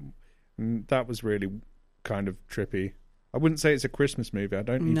them. And that was really kind of trippy. I wouldn't say it's a Christmas movie. I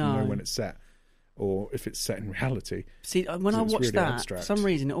don't even know when it's set or if it's set in reality. See, when I watch really that, abstract. for some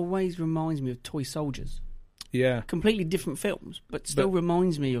reason, it always reminds me of Toy Soldiers. Yeah. Completely different films, but still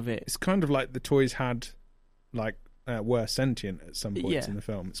reminds me of it. It's kind of like the toys were sentient at some points in the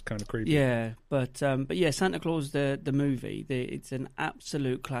film. It's kind of creepy. Yeah, but Santa Claus the movie, it's an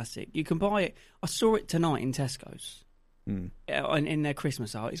absolute classic. You can buy it. I saw it tonight in Tesco's in their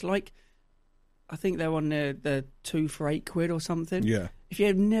Christmas art. It's like, I think they're on the 2 for £8 or something. Yeah. If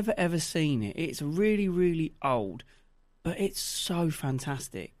you've never ever seen it, it's really, really old, but it's so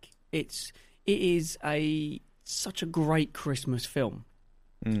fantastic. It is such a great Christmas film,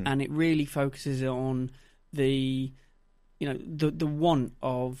 and it really focuses on the want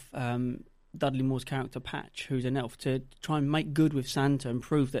of Dudley Moore's character Patch, who's an elf, to try and make good with Santa and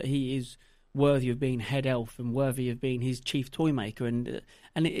prove that he is worthy of being head elf and worthy of being his chief toy maker, and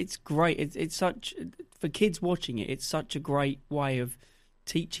it's great. It's such, for kids watching it, it's such a great way of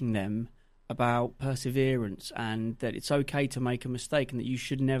teaching them about perseverance and that it's okay to make a mistake and that you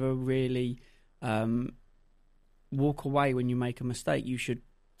should never really walk away when you make a mistake. You should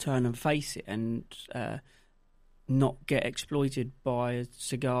turn and face it and not get exploited by a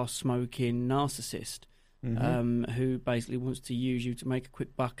cigar-smoking narcissist who basically wants to use you to make a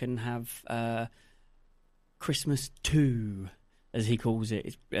quick buck and have Christmas 2, as he calls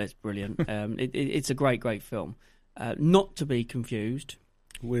it. It's brilliant. It's a great film. Not to be confused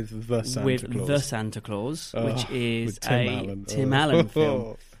with The Santa Claus, which is Tim Tim Allen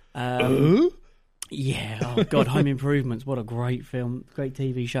film. Yeah, oh God, Home Improvements, what a great film, great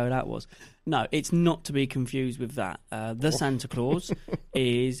TV show that was. No, it's not to be confused with that. The Santa Claus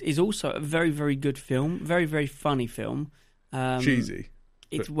is also a very, very good film, very, very funny film. Cheesy.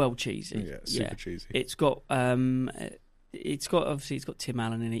 It's well cheesy. Yeah, super cheesy. It's got obviously Tim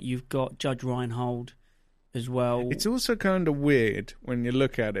Allen in it. You've got Judge Reinhold as well. It's also kind of weird when you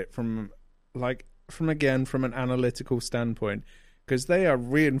look at it from an analytical standpoint, because they are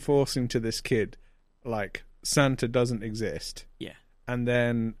reinforcing to this kid like Santa doesn't exist. Yeah. And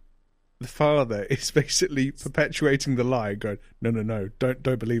then the father is basically perpetuating the lie, going, No, don't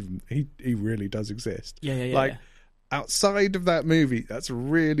believe him. He really does exist. Yeah. Outside of that movie, that's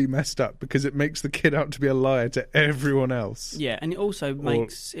really messed up because it makes the kid out to be a liar to everyone else. Yeah, and it also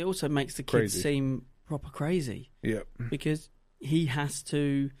makes the kid seem proper crazy. Yep. Because he has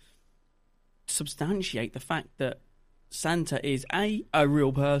to substantiate the fact that Santa is A,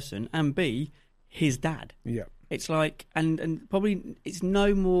 real person, and B, his dad. Yeah. It's like, and probably it's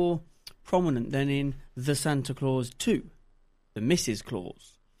no more prominent than in The Santa Claus 2, The Mrs.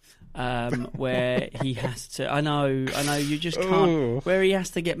 Claus, where he has to, I know, you just can't, where he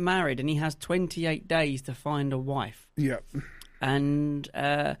has to get married and he has 28 days to find a wife. Yeah. And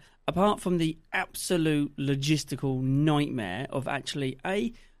apart from the absolute logistical nightmare of actually,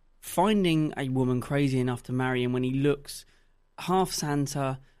 finding a woman crazy enough to marry him when he looks half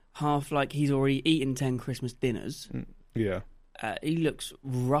Santa, half like he's already eaten 10 Christmas dinners. Yeah. He looks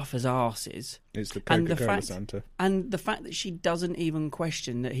rough as arses. It's the Coca-Cola Santa. And the fact that she doesn't even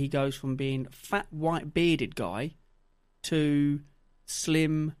question that he goes from being fat, white, bearded guy to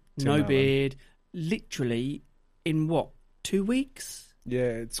slim, no Allen. beard, literally in 2 weeks? Yeah,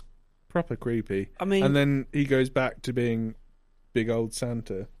 it's proper creepy. I mean... And then he goes back to being big old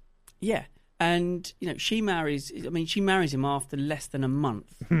Santa. Yeah. And, she marries him after less than a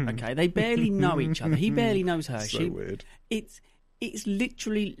month. Okay. They barely know each other. He barely knows her. So weird. It's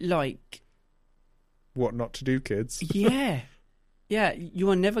literally like... What not to do, kids? Yeah. Yeah. You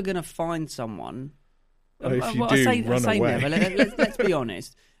are never going to find someone... If you run away. Never. Let's be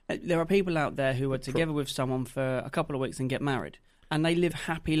honest. There are people out there who are together with someone for a couple of weeks and get married. And they live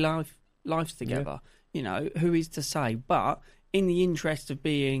happy lives together. Yeah. Who is to say? But in the interest of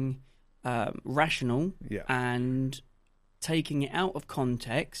being... rational and taking it out of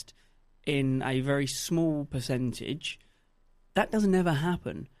context in a very small percentage, that doesn't ever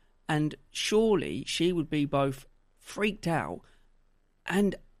happen. And surely she would be both freaked out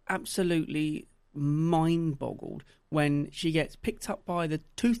and absolutely mind-boggled when she gets picked up by the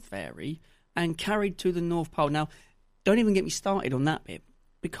Tooth Fairy and carried to the North Pole. Now, don't even get me started on that bit,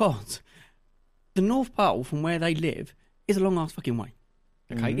 because the North Pole from where they live is a long-ass fucking way.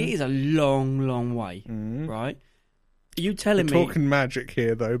 Okay, It is a long, long way, right? Are you telling me... We're talking magic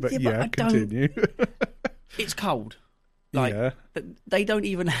here, though, but continue. It's cold. They don't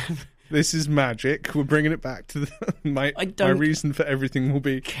even have... This is magic. We're bringing it back to my reason for everything will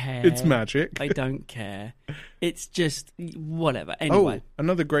be... It's magic. I don't care. It's just... whatever. Anyway. Oh,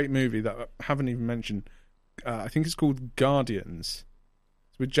 another great movie that I haven't even mentioned. I think it's called Guardians.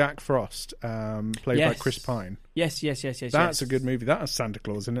 With Jack Frost, played by Chris Pine. Yes. That's a good movie. That has Santa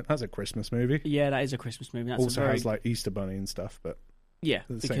Claus in it. That's a Christmas movie. Yeah, that is a Christmas movie. That's also has like Easter Bunny and stuff, but yeah,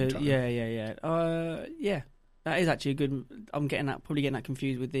 at the same time. Yeah. That is actually a good. I'm probably getting that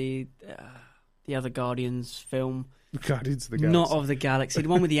confused with the other Guardians film. Guardians of the Galaxy. Not of the Galaxy. The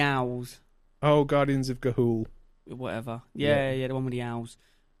one with the owls. Oh, Guardians of Ga'Hoole. Whatever. Yeah, the one with the owls.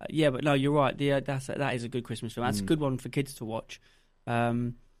 But no, you're right. That is a good Christmas film. That's a good one for kids to watch.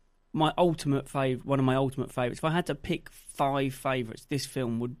 One of my ultimate favourites. If I had to pick 5 favourites, this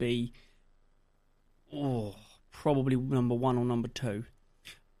film would be probably number 1 or number 2.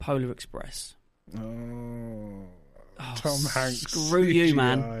 Polar Express. Tom Hanks. Screw you,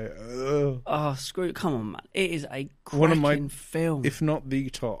 man. Screw. Come on, man. It is a cracking film. If not the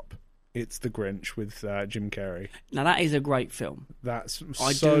top, it's The Grinch with Jim Carrey. Now that is a great film. That's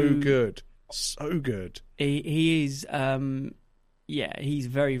good. So good. He is. He's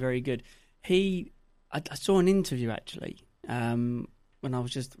very, very good. I saw an interview actually when I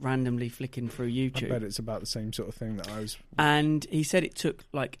was just randomly flicking through YouTube. I bet it's about the same sort of thing that I was. And he said it took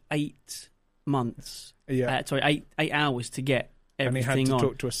like 8 months. Yeah. Sorry, 8 hours to get everything on. And he had to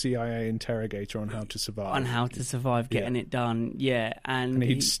talk to a CIA interrogator on how to survive. On how to survive getting it done, yeah. And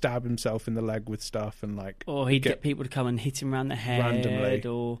he'd stab himself in the leg with stuff and like... Or he'd get people to come and hit him around the head. Randomly.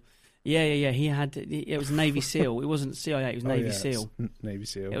 Or... Yeah. He had... It was a Navy SEAL. It wasn't CIA, it was Navy SEAL. Navy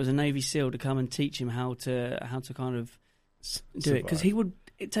SEAL. It was a Navy SEAL to come and teach him how to kind of do it. Because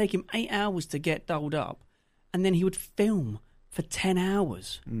it'd take him 8 hours to get dolled up, and then he would film for 10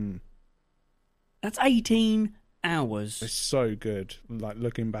 hours. That's 18 hours. It's so good. Like,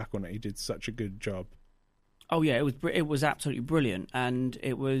 looking back on it, he did such a good job. Oh yeah, it was absolutely brilliant, and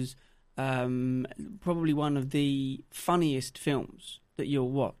it was probably one of the funniest films that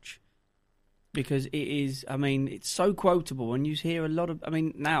you'll watch, because it is. I mean, it's so quotable, and you hear a lot of. I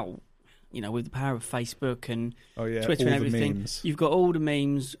mean, now, you know, with the power of Facebook and Twitter and everything, you've got all the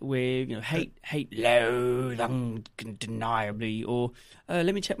memes with, you know, hate, loathe, undeniably, or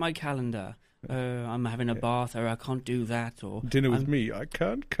let me check my calendar. I'm having a bath, or I can't do that, or dinner with me, I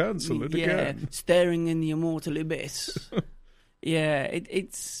can't cancel it again. Staring in the immortal abyss.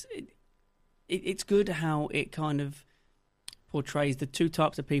 It's good how it kind of portrays the two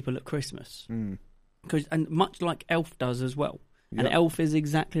types of people at Christmas, and much like Elf does as well. And Elf is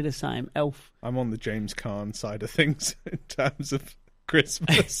exactly the same. Elf. I'm on the James Caan side of things in terms of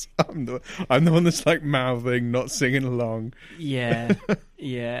Christmas. I'm the one that's like mouthing, not singing along. Yeah.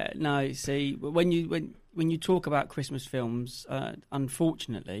 No, see, when you talk about Christmas films,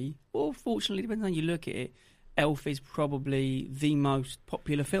 unfortunately, or fortunately, depending on how you look at it, Elf is probably the most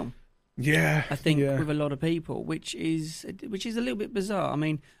popular film. Yeah, I think with a lot of people, which is a little bit bizarre. I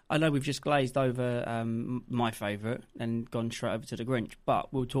mean, I know we've just glazed over my favourite and gone straight over to The Grinch,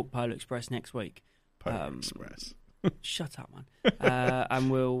 but we'll talk Polar Express next week. Polar Express. Shut up, man. And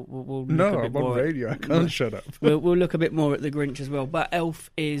we'll look no, a bit I'm more on radio. I can't shut up. we'll look a bit more at The Grinch as well. But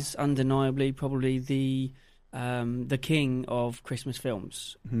Elf is undeniably probably the king of Christmas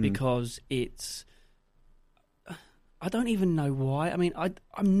films, because it's. I don't even know why. I mean,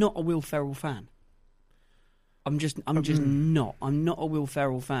 I'm not a Will Ferrell fan. I'm just not. I'm not a Will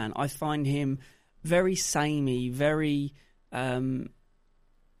Ferrell fan. I find him very samey, very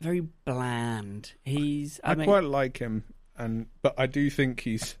very bland. I quite like him, but I do think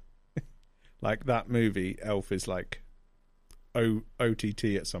he's like that movie Elf is like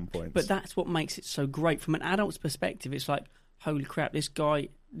OTT at some point. But that's what makes it so great from an adult's perspective. It's like, holy crap, this guy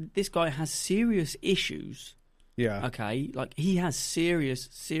has serious issues. Yeah. Okay, like he has serious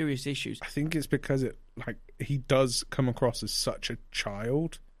issues. I think it's because he does come across as such a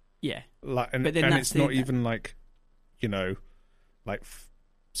child. Yeah. But then it's not even like, you know, like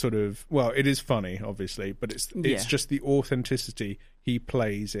sort of. Well, it is funny, obviously, but it's just the authenticity. He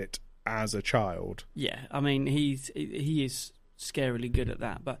plays it as a child. Yeah, I mean he is scarily good at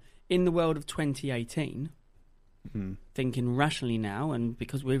that. But in the world of 2018, thinking rationally now, and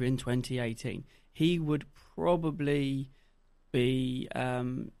because we're in 2018, he would probably be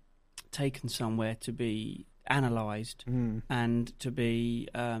taken somewhere to be analysed and to be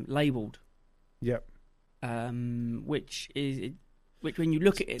labelled. Yep. Which when you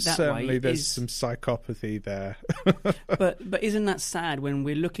look at it that certainly way, there's some psychopathy there. but isn't that sad when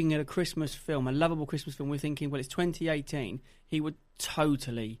we're looking at a Christmas film, a lovable Christmas film? We're thinking, well, it's 2018. He would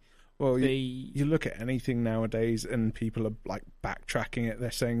totally. Well, you look at anything nowadays, and people are like backtracking it.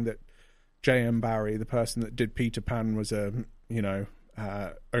 They're saying that J.M. Barrie, the person that did Peter Pan, was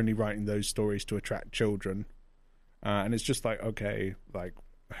only writing those stories to attract children, and it's just like, okay, like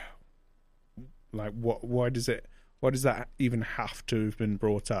what? Why does that even have to have been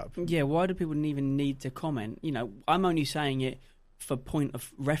brought up? Yeah, why do people even need to comment? You know, I'm only saying it for point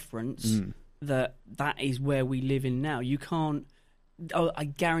of reference that is where we live in now. You can't. I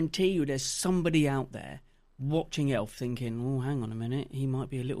guarantee you, there's somebody out there watching Elf thinking, oh, hang on a minute, he might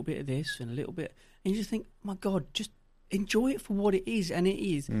be a little bit of this and a little bit, and you just think, my God, just enjoy it for what it is. And it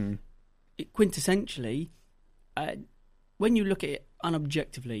is quintessentially, when you look at it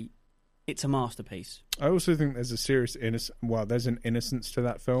unobjectively, it's a masterpiece. I also think there's a serious there's an innocence to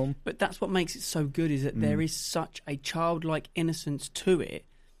that film. But that's what makes it so good, is that there is such a childlike innocence to it,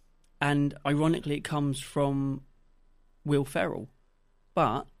 and ironically it comes from Will Ferrell.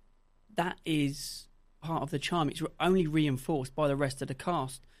 But that is part of the charm. It's only reinforced by the rest of the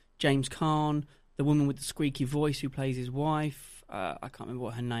cast. James Caan, the woman with the squeaky voice who plays his wife. I can't remember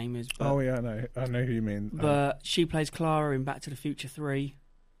what her name is. But, I know who you mean. But she plays Clara in Back to the Future 3.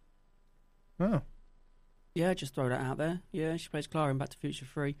 Oh. Yeah, just throw that out there. Yeah, she plays Clara in Back to the Future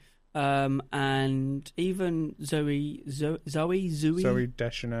 3. And even Zoe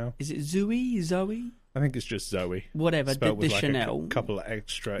Deschanel. Is it Zoe? I think it's just Zoe. Whatever, Spelled the with like Chanel. a couple of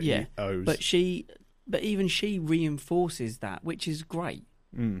extra O's. But even she reinforces that, which is great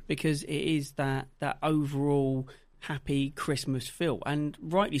because it is that overall happy Christmas feel, and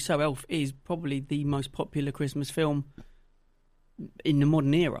rightly so. Elf is probably the most popular Christmas film in the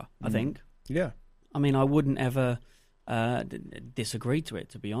modern era, I think. Yeah. I mean, I wouldn't ever disagree to it,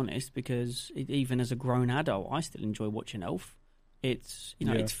 to be honest, because even as a grown adult, I still enjoy watching Elf. It's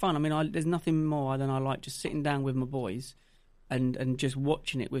it's fun. I mean, there's nothing more than I like just sitting down with my boys and just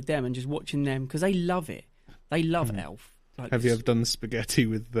watching it with them and just watching them because they love it. They love Elf. Like, have you ever done the spaghetti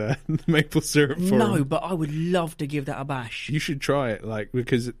with the maple syrup for No, them? but I would love to give that a bash. You should try it,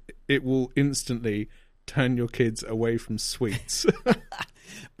 because it will instantly turn your kids away from sweets.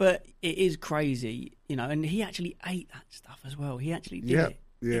 But it is crazy, and he actually ate that stuff as well. He actually did it.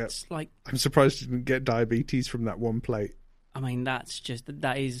 Yeah. It's like, I'm surprised you didn't get diabetes from that one plate. I mean, that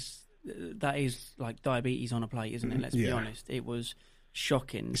is like diabetes on a plate, isn't it? Let's be honest. It was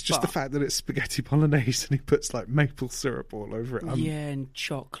shocking. It's just the fact that it's spaghetti bolognese and he puts like maple syrup all over it. And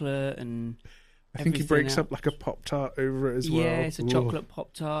chocolate and I think he breaks up like a Pop-Tart over it as well. Yeah, it's a chocolate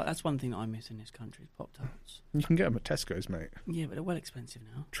Pop-Tart. That's one thing that I miss in this country, Pop-Tarts. You can get them at Tesco's, mate. Yeah, but they're well expensive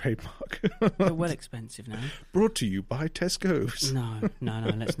now. Trademark. They're well expensive now. Brought to you by Tesco's. No,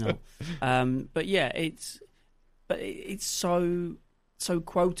 let's not. But yeah, it's so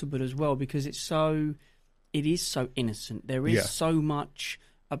quotable as well because it is so innocent. There is so much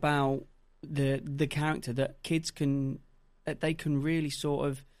about the character that kids can really sort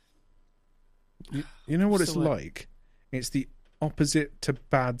of. You know what it's like? It's the opposite to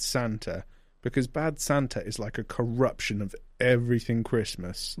Bad Santa, because Bad Santa is like a corruption of everything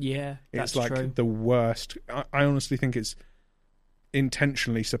Christmas. Yeah, that's it's like true. The worst. I honestly think it's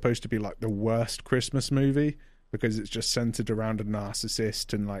intentionally supposed to be like the worst Christmas movie because it's just centered around a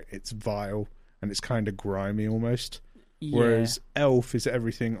narcissist and like it's vile and it's kind of grimy almost. Yeah. Whereas Elf is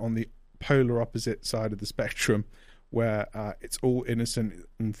everything on the polar opposite side of the spectrum, where it's all innocent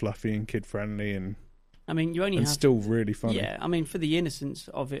and fluffy and kid friendly, and I mean, you only and have still really funny. Yeah, I mean, for the innocence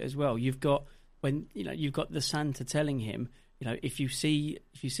of it as well, you've got you've got the Santa telling him, if you see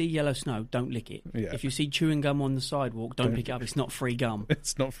yellow snow, don't lick it. Yeah. If you see chewing gum on the sidewalk, don't pick it up. It's not free gum.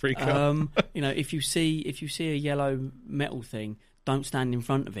 It's not free gum. If you see a yellow metal thing, don't stand in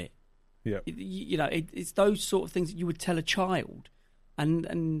front of it. Yeah. It's those sort of things that you would tell a child,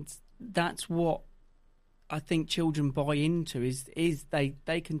 and that's what I think children buy into is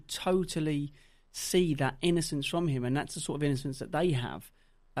they can totally see that innocence from him, and that's the sort of innocence that they have,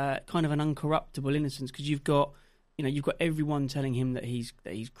 kind of an uncorruptible innocence, because you've got everyone telling him that he's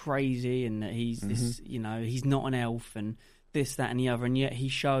crazy and that he's this, he's not an elf and this, that, and the other, and yet he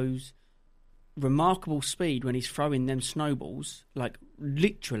shows remarkable speed when he's throwing them snowballs, like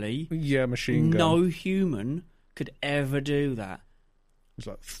literally. Yeah, machine gun. No human could ever do that. It's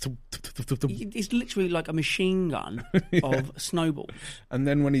like it's literally like a machine gun of snowballs. And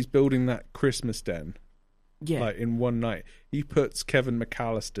then when he's building that Christmas den, like in one night, he puts Kevin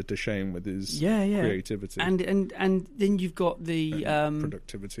McAllister to shame with his creativity and then you've got the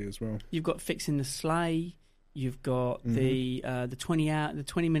productivity as well. You've got fixing the sleigh. You've got the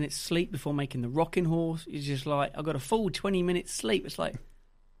 20 minutes sleep before making the rocking horse. It's just like, I've got a full 20 minutes sleep. It's like,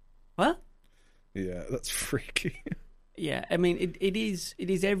 what? Yeah, that's freaky. Yeah, I mean, it is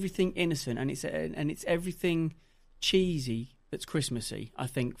everything innocent, and it's everything cheesy that's Christmassy. I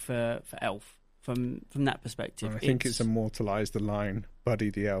think for Elf from that perspective. I think it's immortalised the line,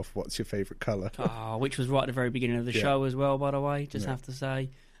 "Buddy the Elf, what's your favourite colour?" Which was right at the very beginning of the show as well, by the way. Just have to say,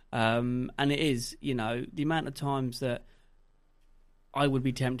 and it is, the amount of times that I would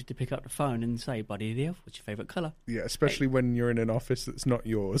be tempted to pick up the phone and say, "Buddy the Elf, what's your favourite colour?" Yeah, especially when you're in an office that's not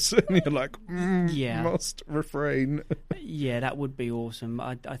yours, and you're like, must refrain. Yeah, that would be awesome.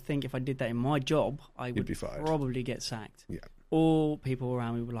 I think if I did that in my job, I would probably get sacked. Yeah, or people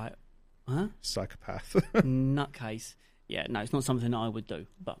around me were like, "Huh, psychopath, nutcase." Yeah, no, it's not something that I would do.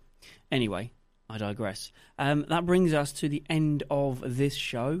 But anyway, I digress. That brings us to the end of this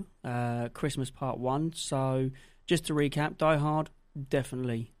show, Christmas Part 1. So just to recap, Die Hard,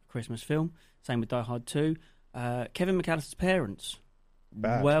 definitely a Christmas film. Same with Die Hard 2. Kevin McAllister's parents.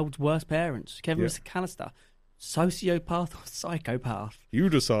 Bad. World's worst parents. Kevin McAllister. Sociopath or psychopath? You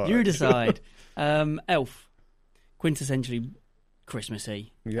decide. You decide. Elf. Quintessentially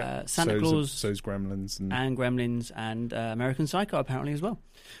Christmassy. Yeah. Santa Claus. So's Gremlins. And Gremlins and American Psycho apparently as well.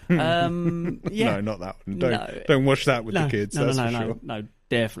 Yeah. No, not that one. Don't watch that with the kids. No,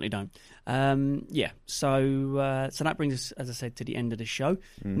 definitely don't. So that brings us, as I said, to the end of the show.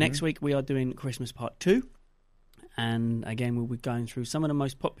 Next week we are doing Christmas Part 2, And again, we'll be going through some of the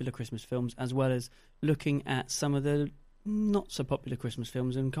most popular Christmas films, as well as looking at some of the not so popular Christmas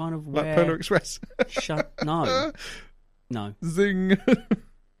films and kind of where... Like Polar Express. No. Zing.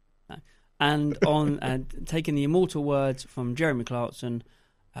 No. And on taking the immortal words from Jeremy Clarkson,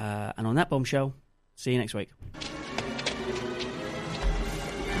 and on that bombshell, see you next week.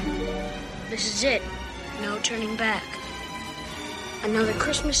 This is it. No turning back. Another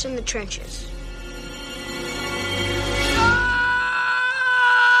Christmas in the trenches.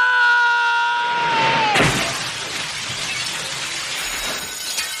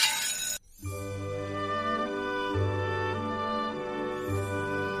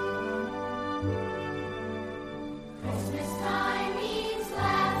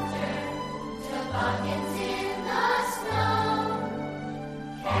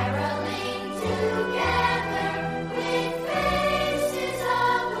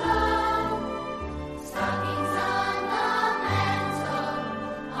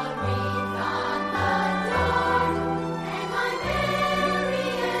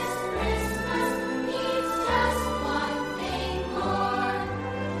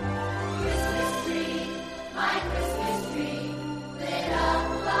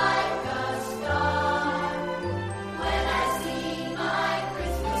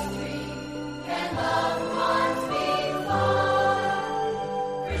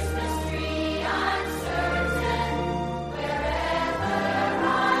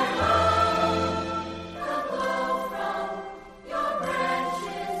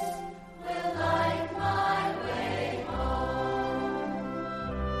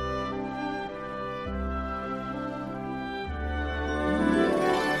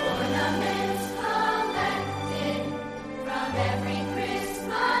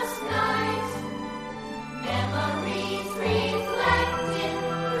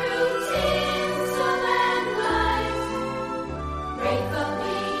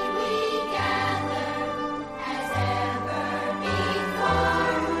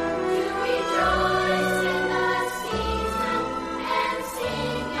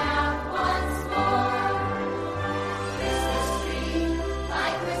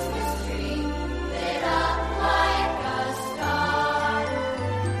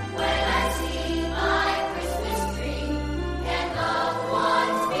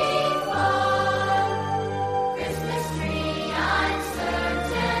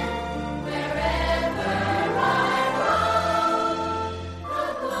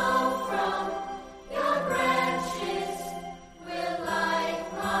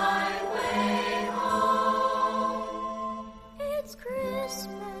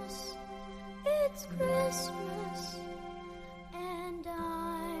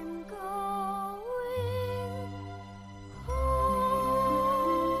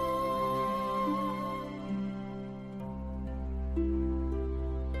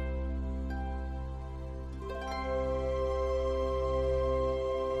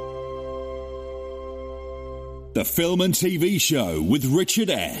 The Film and TV Show with Richard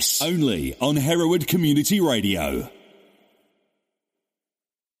S. Only on Hereward Community Radio.